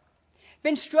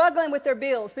 been struggling with their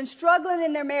bills, been struggling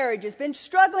in their marriages, been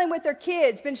struggling with their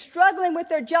kids, been struggling with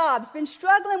their jobs, been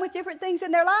struggling with different things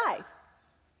in their life.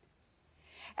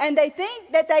 And they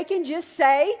think that they can just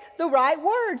say the right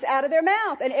words out of their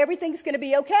mouth and everything's going to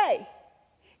be okay.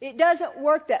 It doesn't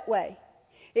work that way.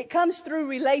 It comes through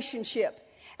relationship.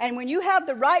 And when you have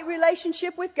the right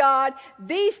relationship with God,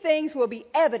 these things will be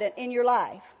evident in your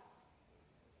life.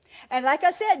 And like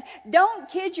I said, don't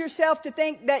kid yourself to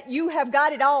think that you have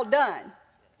got it all done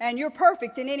and you're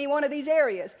perfect in any one of these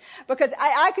areas. Because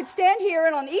I could stand here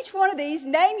and on each one of these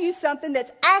name you something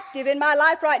that's active in my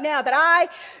life right now that I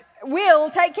will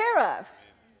take care of.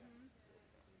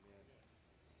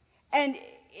 And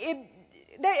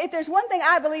if there's one thing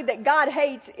I believe that God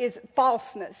hates is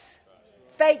falseness,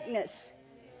 fakeness.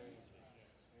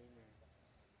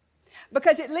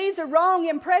 Because it leaves a wrong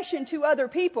impression to other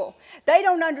people. They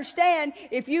don't understand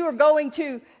if you are going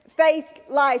to Faith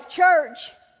Life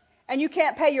Church and you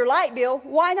can't pay your light bill,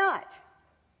 why not?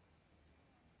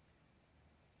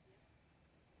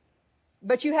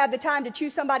 But you have the time to chew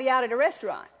somebody out at a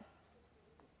restaurant.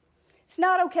 It's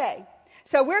not okay.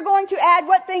 So we're going to add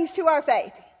what things to our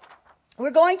faith?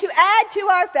 We're going to add to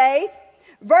our faith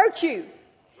virtue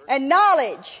and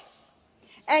knowledge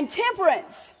and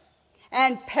temperance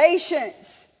and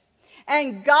patience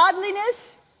and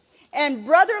godliness and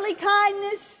brotherly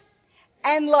kindness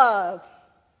and love.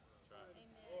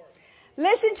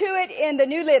 Listen to it in the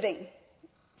New Living.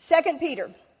 2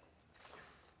 Peter.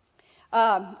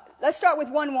 Let's start with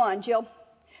 1:1, Jill.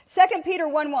 2 Peter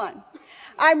 1:1.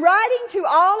 I'm writing to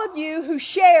all of you who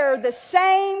share the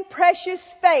same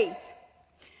precious faith.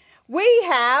 We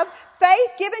have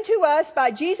faith given to us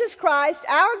by Jesus Christ,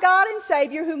 our God and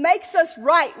Savior, who makes us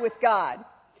right with God.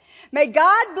 May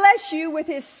God bless you with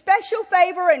His special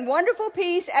favor and wonderful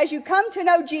peace as you come to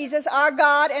know Jesus, our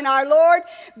God and our Lord,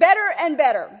 better and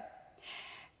better.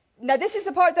 Now, this is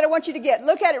the part that I want you to get.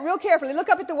 Look at it real carefully. Look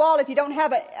up at the wall if you don't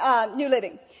have a New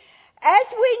Living.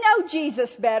 As we know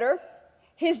Jesus better,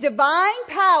 His divine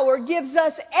power gives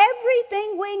us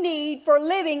everything we need for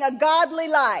living a godly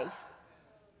life.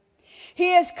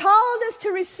 He has called us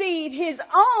to receive His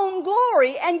own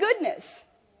glory and goodness.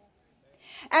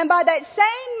 And by that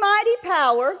same mighty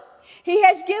power, He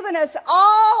has given us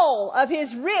all of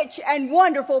His rich and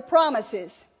wonderful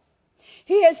promises.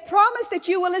 He has promised that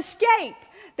you will escape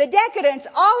the decadence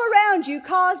all around you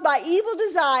caused by evil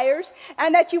desires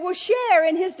and that you will share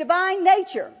in His divine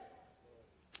nature.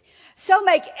 So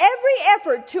make every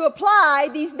effort to apply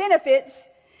these benefits,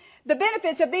 the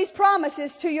benefits of these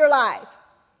promises to your life.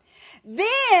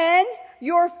 Then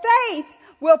your faith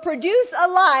will produce a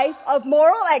life of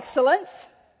moral excellence.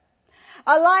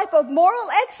 A life of moral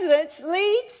excellence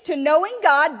leads to knowing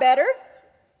God better.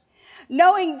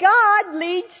 Knowing God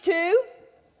leads to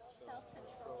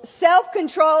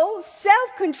self-control.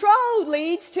 Self-control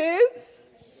leads to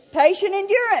patient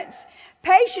endurance.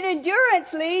 Patient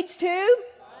endurance leads to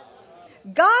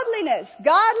godliness.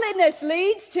 Godliness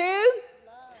leads to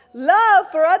love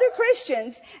for other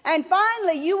Christians. And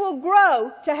finally, you will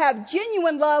grow to have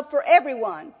genuine love for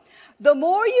everyone. The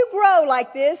more you grow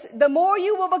like this, the more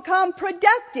you will become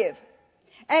productive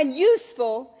and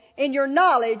useful in your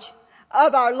knowledge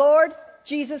of our Lord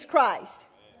Jesus Christ.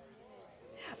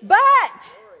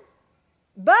 But,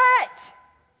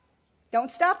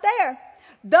 don't stop there.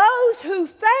 Those who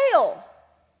fail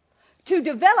to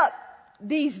develop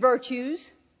these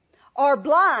virtues are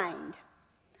blind,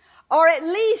 or at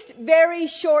least very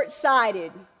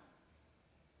short-sighted.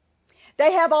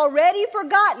 They have already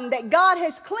forgotten that God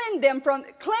has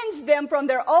cleansed them from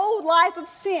their old life of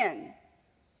sin.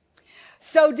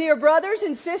 So, dear brothers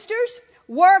and sisters,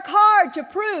 work hard to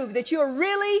prove that you're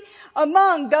really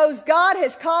among those God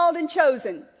has called and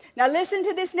chosen. Now listen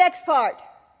to this next part.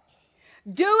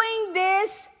 Doing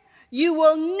this, you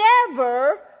will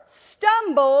never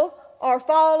stumble or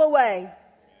fall away.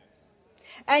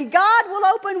 And God will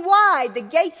open wide the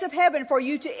gates of heaven for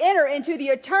you to enter into the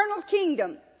eternal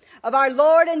kingdom of our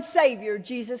Lord and Savior,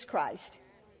 Jesus Christ.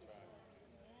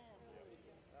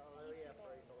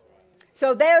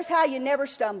 So there's how you never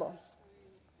stumble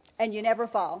and you never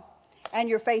fall and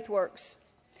your faith works.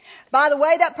 By the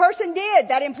way, that person did.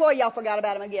 That employee, y'all forgot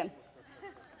about him again.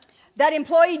 That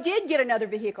employee did get another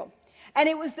vehicle. And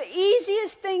it was the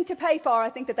easiest thing to pay for, I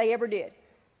think, that they ever did.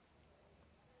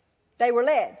 They were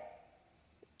led.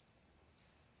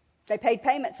 They paid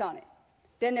payments on it.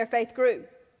 Then their faith grew.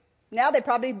 Now they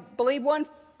probably believe one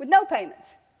with no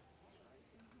payments.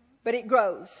 But it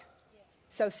grows.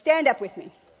 So stand up with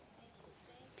me.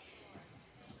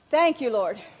 Thank you,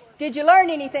 Lord. Did you learn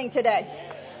anything today?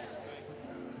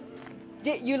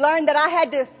 Did you learn that I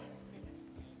had to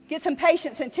get some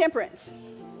patience and temperance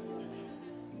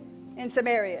in some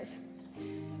areas?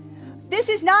 This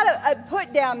is not a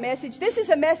put-down message. This is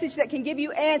a message that can give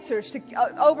you answers to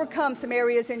overcome some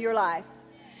areas in your life.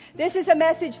 This is a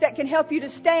message that can help you to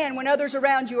stand when others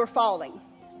around you are falling,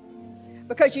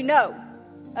 because you know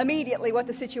immediately what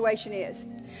the situation is.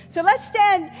 So let's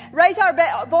stand, raise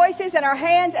our voices and our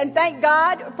hands and thank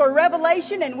God for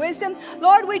revelation and wisdom.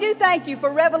 Lord, we do thank you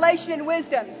for revelation and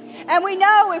wisdom. And we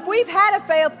know if we've had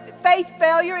a faith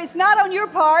failure, it's not on your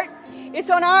part, it's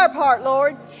on our part,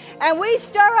 Lord. And we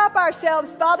stir up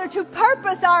ourselves, Father, to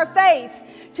purpose our faith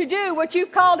to do what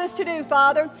you've called us to do,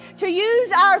 Father. To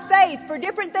use our faith for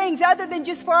different things other than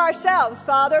just for ourselves,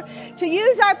 Father. To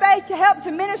use our faith to help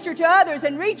to minister to others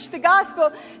and reach the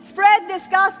gospel, spread this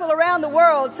gospel around the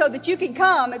world so that you can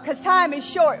come, because time is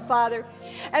short, Father.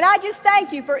 And I just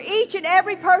thank you for each and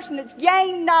every person that's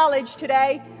gained knowledge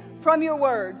today from your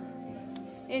word.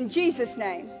 In Jesus'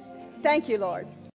 name, thank you, Lord.